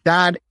take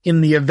that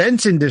in the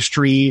events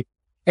industry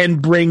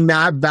and bring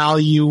that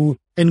value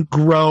and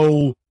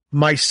grow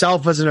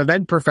myself as an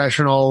event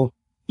professional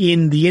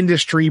in the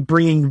industry,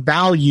 bringing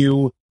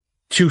value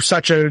to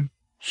such a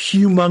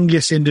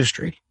humongous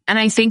industry? And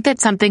I think that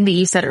something that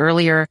you said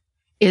earlier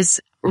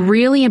is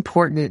really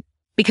important,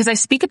 because I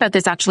speak about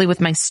this actually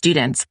with my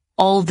students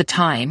all the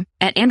time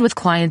and with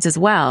clients as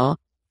well,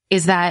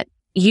 is that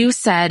you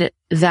said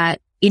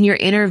that in your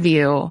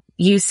interview,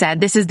 you said,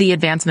 this is the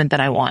advancement that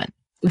I want.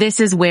 This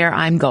is where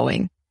I'm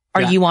going.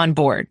 Are you on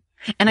board?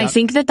 And I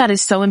think that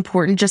is so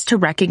important just to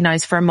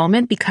recognize for a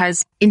moment,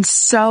 because in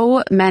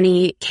so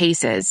many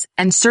cases,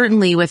 and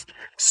certainly with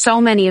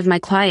so many of my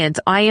clients,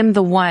 I am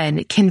the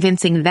one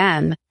convincing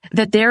them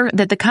that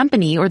the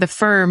company or the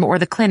firm or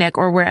the clinic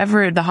or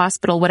wherever, the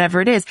hospital,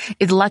 whatever it is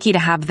lucky to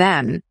have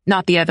them,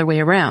 not the other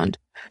way around.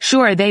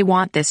 Sure, they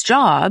want this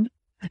job,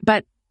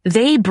 but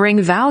they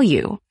bring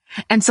value.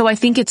 And so I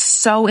think it's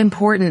so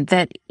important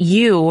that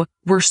you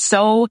were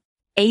so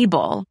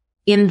able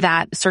in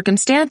that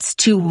circumstance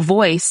to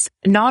voice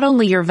not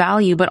only your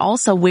value, but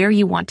also where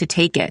you want to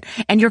take it.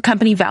 And your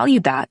company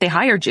valued that. They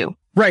hired you.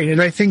 Right.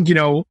 And I think,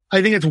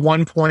 it's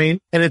one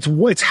point, and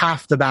it's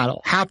half the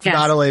battle. Half the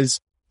battle is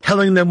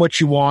telling them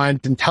what you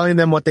want and telling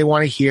them what they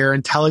want to hear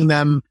and telling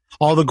them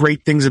all the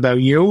great things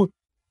about you.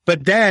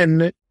 But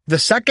then the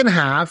second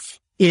half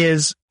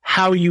is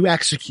how you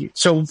execute.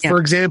 So for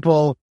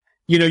example,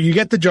 you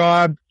get the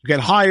job, you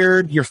get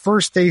hired, your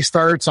first day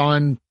starts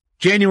on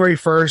January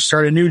 1st,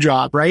 start a new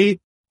job,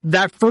 right?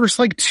 That first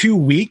 2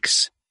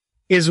 weeks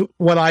is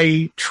what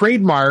I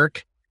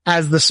trademark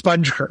as the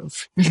sponge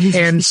curve.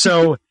 And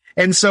so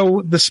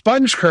the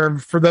sponge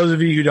curve, for those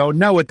of you who don't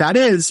know what that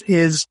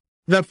is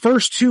the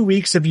first 2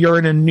 weeks if you're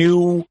in a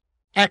new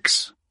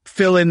X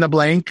fill in the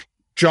blank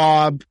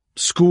job,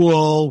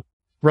 school,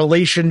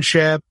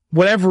 relationship,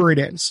 whatever it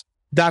is.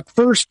 That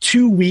first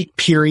 2 week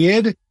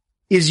period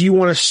is you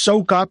want to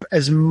soak up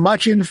as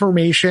much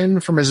information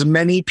from as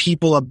many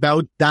people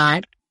about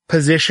that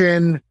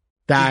position,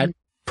 that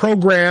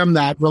program,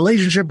 that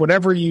relationship,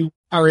 whatever you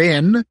are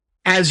in,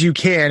 as you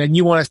can. And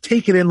you want to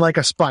take it in like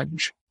a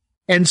sponge.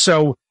 And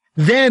so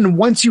then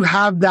once you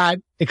have that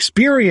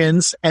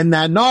experience and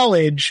that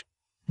knowledge,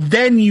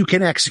 then you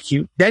can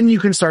execute. Then you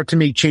can start to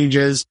make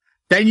changes.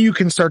 Then you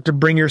can start to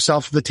bring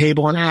yourself to the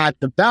table and add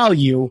the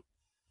value.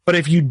 But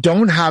if you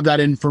don't have that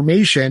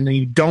information and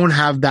you don't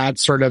have that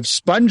sort of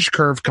sponge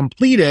curve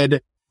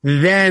completed,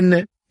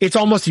 then it's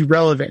almost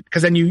irrelevant,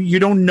 because then you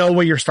don't know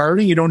what you're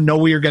starting. You don't know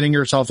what you're getting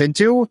yourself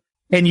into,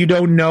 and you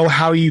don't know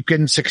how you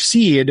can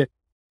succeed.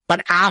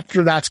 But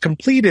after that's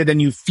completed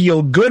and you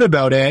feel good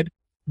about it,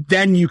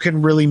 then you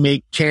can really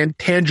make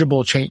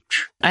tangible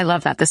change. I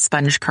love that, the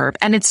sponge curve.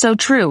 And it's so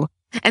true.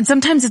 And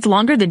sometimes it's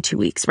longer than 2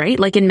 weeks, right?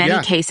 Like in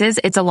many cases,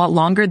 it's a lot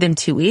longer than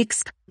 2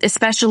 weeks,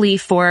 especially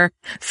for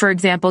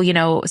example,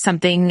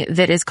 something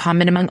that is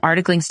common among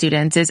articling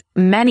students is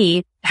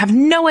many have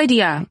no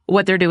idea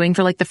what they're doing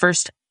for the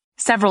first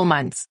several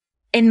months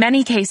in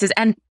many cases.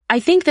 And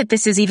I think that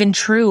this is even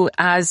true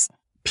as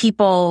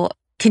people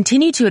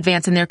continue to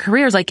advance in their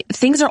careers.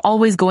 Things are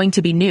always going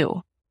to be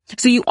new.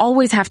 So you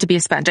always have to be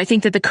a sponge. I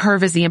think that the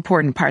curve is the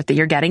important part that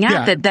you're getting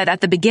at, that at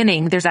the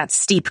beginning, there's that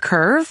steep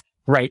curve.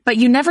 Right. But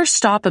you never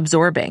stop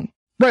absorbing.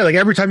 Right.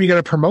 Every time you get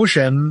a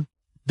promotion,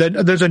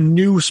 there's a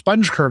new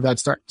sponge curve that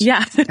starts.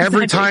 Yeah. Exactly.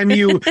 Every time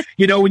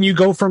when you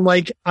go from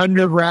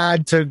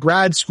undergrad to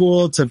grad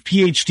school to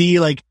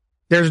PhD,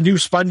 there's new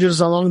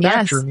sponges along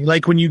that journey.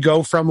 Like when you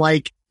go from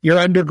like your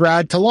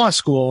undergrad to law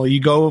school,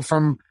 you go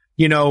from,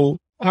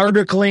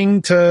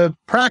 articling to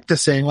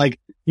practicing, like,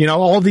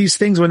 all these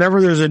things.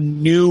 Whenever there's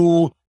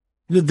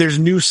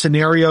new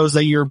scenarios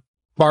that you're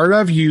part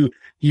of, you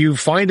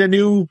find a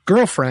new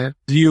girlfriend,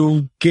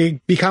 you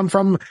become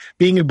from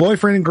being a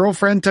boyfriend and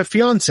girlfriend to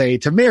fiance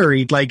to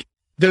married. Like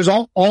there's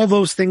all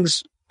those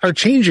things are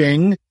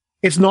changing.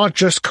 It's not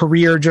just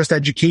career, just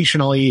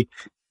educationally.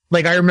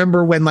 Like I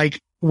remember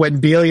when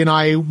Bailey and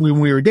I, when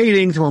we were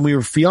dating to when we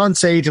were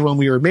fiance to when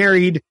we were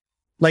married,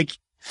 like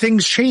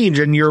things change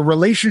and your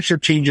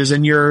relationship changes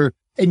and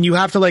you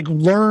have to like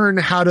learn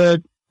how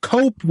to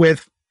cope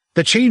with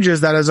the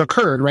changes that has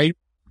occurred, right?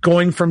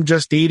 Going from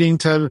just dating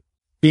to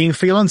being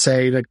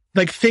fiance,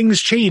 like things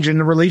change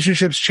and the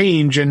relationships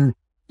change and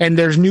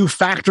there's new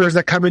factors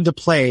that come into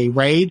play,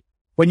 right?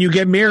 When you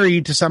get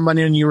married to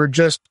somebody and you were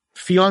just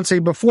fiance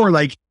before,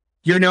 like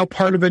you're now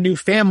part of a new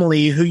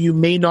family who you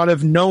may not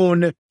have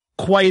known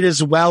quite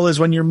as well as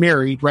when you're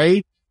married,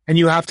 right? And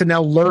you have to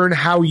now learn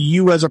how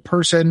you as a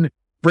person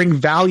bring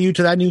value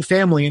to that new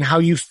family and how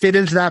you fit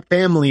into that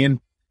family and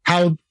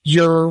how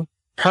your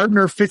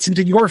partner fits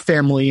into your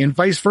family and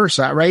vice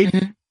versa, right?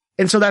 Mm-hmm.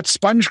 And so that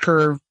sponge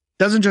curve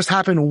doesn't just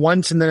happen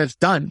once and then it's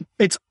done.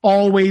 It's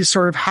always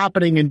sort of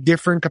happening in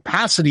different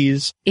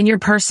capacities. In your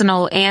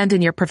personal and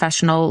in your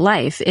professional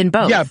life, in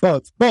both. Yeah,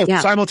 both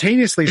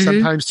simultaneously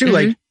sometimes too.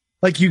 Mm-hmm.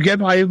 Like you get,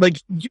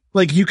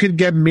 like you could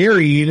get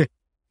married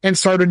and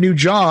start a new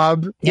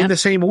job in the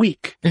same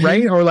week,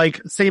 right? Or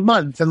like same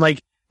month. And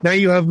like now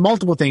you have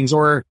multiple things,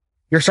 or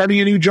you're starting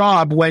a new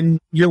job when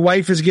your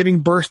wife is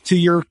giving birth to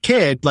your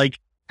kid, like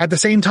at the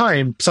same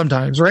time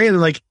sometimes, right? And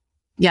like,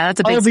 yeah,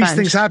 that's a big all sponge. These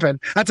things happen.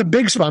 That's a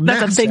big sponge.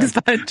 That's a big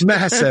sponge.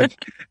 Massive.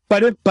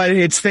 But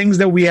it's things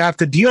that we have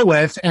to deal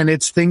with, and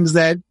it's things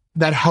that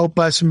help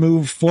us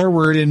move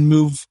forward and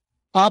move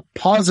up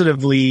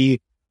positively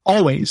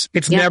always.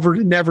 It's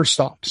never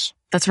stops.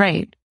 That's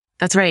right.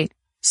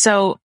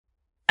 So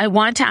I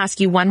want to ask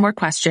you one more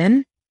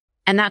question.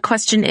 And that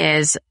question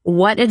is,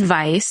 what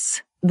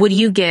advice would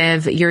you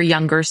give your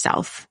younger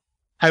self?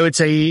 I would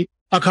say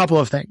a couple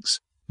of things.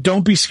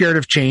 Don't be scared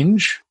of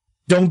change.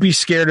 Don't be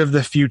scared of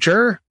the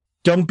future.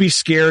 Don't be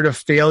scared of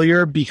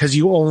failure, because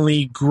you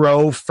only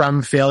grow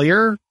from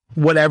failure,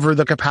 whatever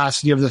the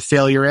capacity of the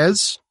failure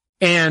is.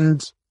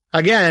 And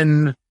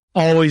again,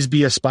 always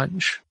be a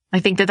sponge.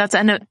 I think that's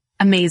an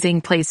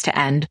amazing place to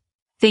end.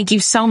 Thank you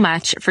so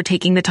much for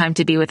taking the time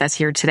to be with us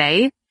here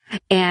today.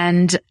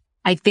 And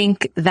I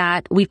think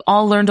that we've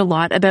all learned a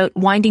lot about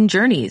winding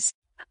journeys,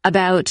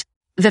 about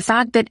the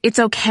fact that it's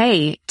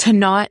okay to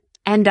not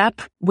end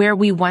up where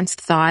we once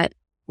thought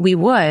we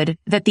would,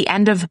 that the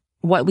end of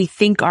what we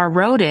think our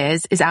road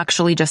is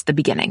actually just the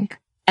beginning,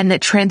 and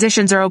that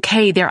transitions are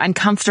okay. They're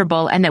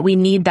uncomfortable, and that we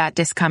need that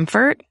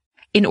discomfort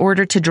in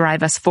order to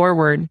drive us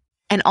forward.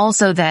 And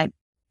also that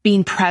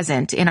being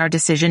present in our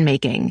decision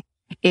making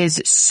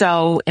is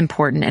so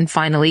important. And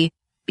finally,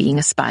 being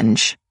a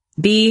sponge.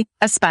 Be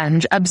a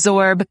sponge,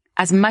 absorb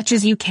as much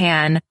as you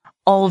can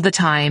all the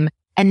time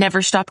and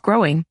never stop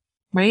growing,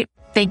 right?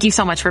 Thank you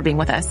so much for being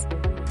with us.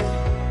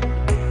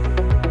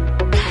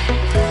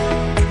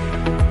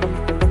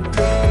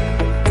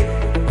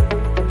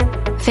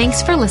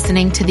 Thanks for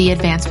listening to the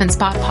Advancement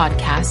Spot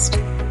podcast.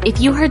 If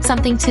you heard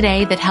something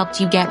today that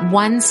helped you get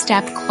one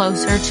step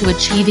closer to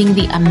achieving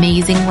the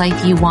amazing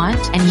life you want,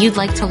 and you'd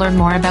like to learn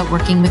more about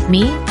working with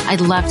me, I'd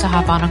love to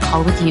hop on a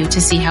call with you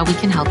to see how we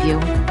can help you.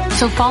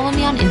 So follow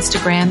me on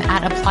Instagram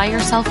at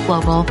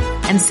ApplyYourselfGlobal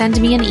and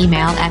send me an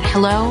email at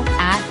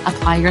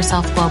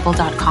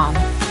hello@applyyourselfglobal.com.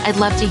 I'd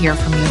love to hear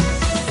from you.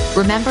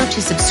 Remember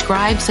to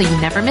subscribe so you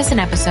never miss an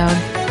episode.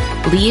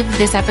 Leave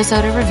this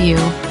episode a review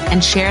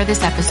and share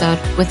this episode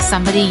with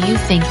somebody you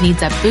think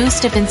needs a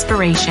boost of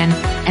inspiration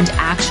and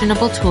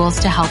actionable tools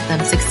to help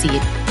them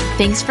succeed.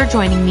 Thanks for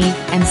joining me,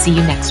 and see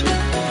you next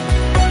week.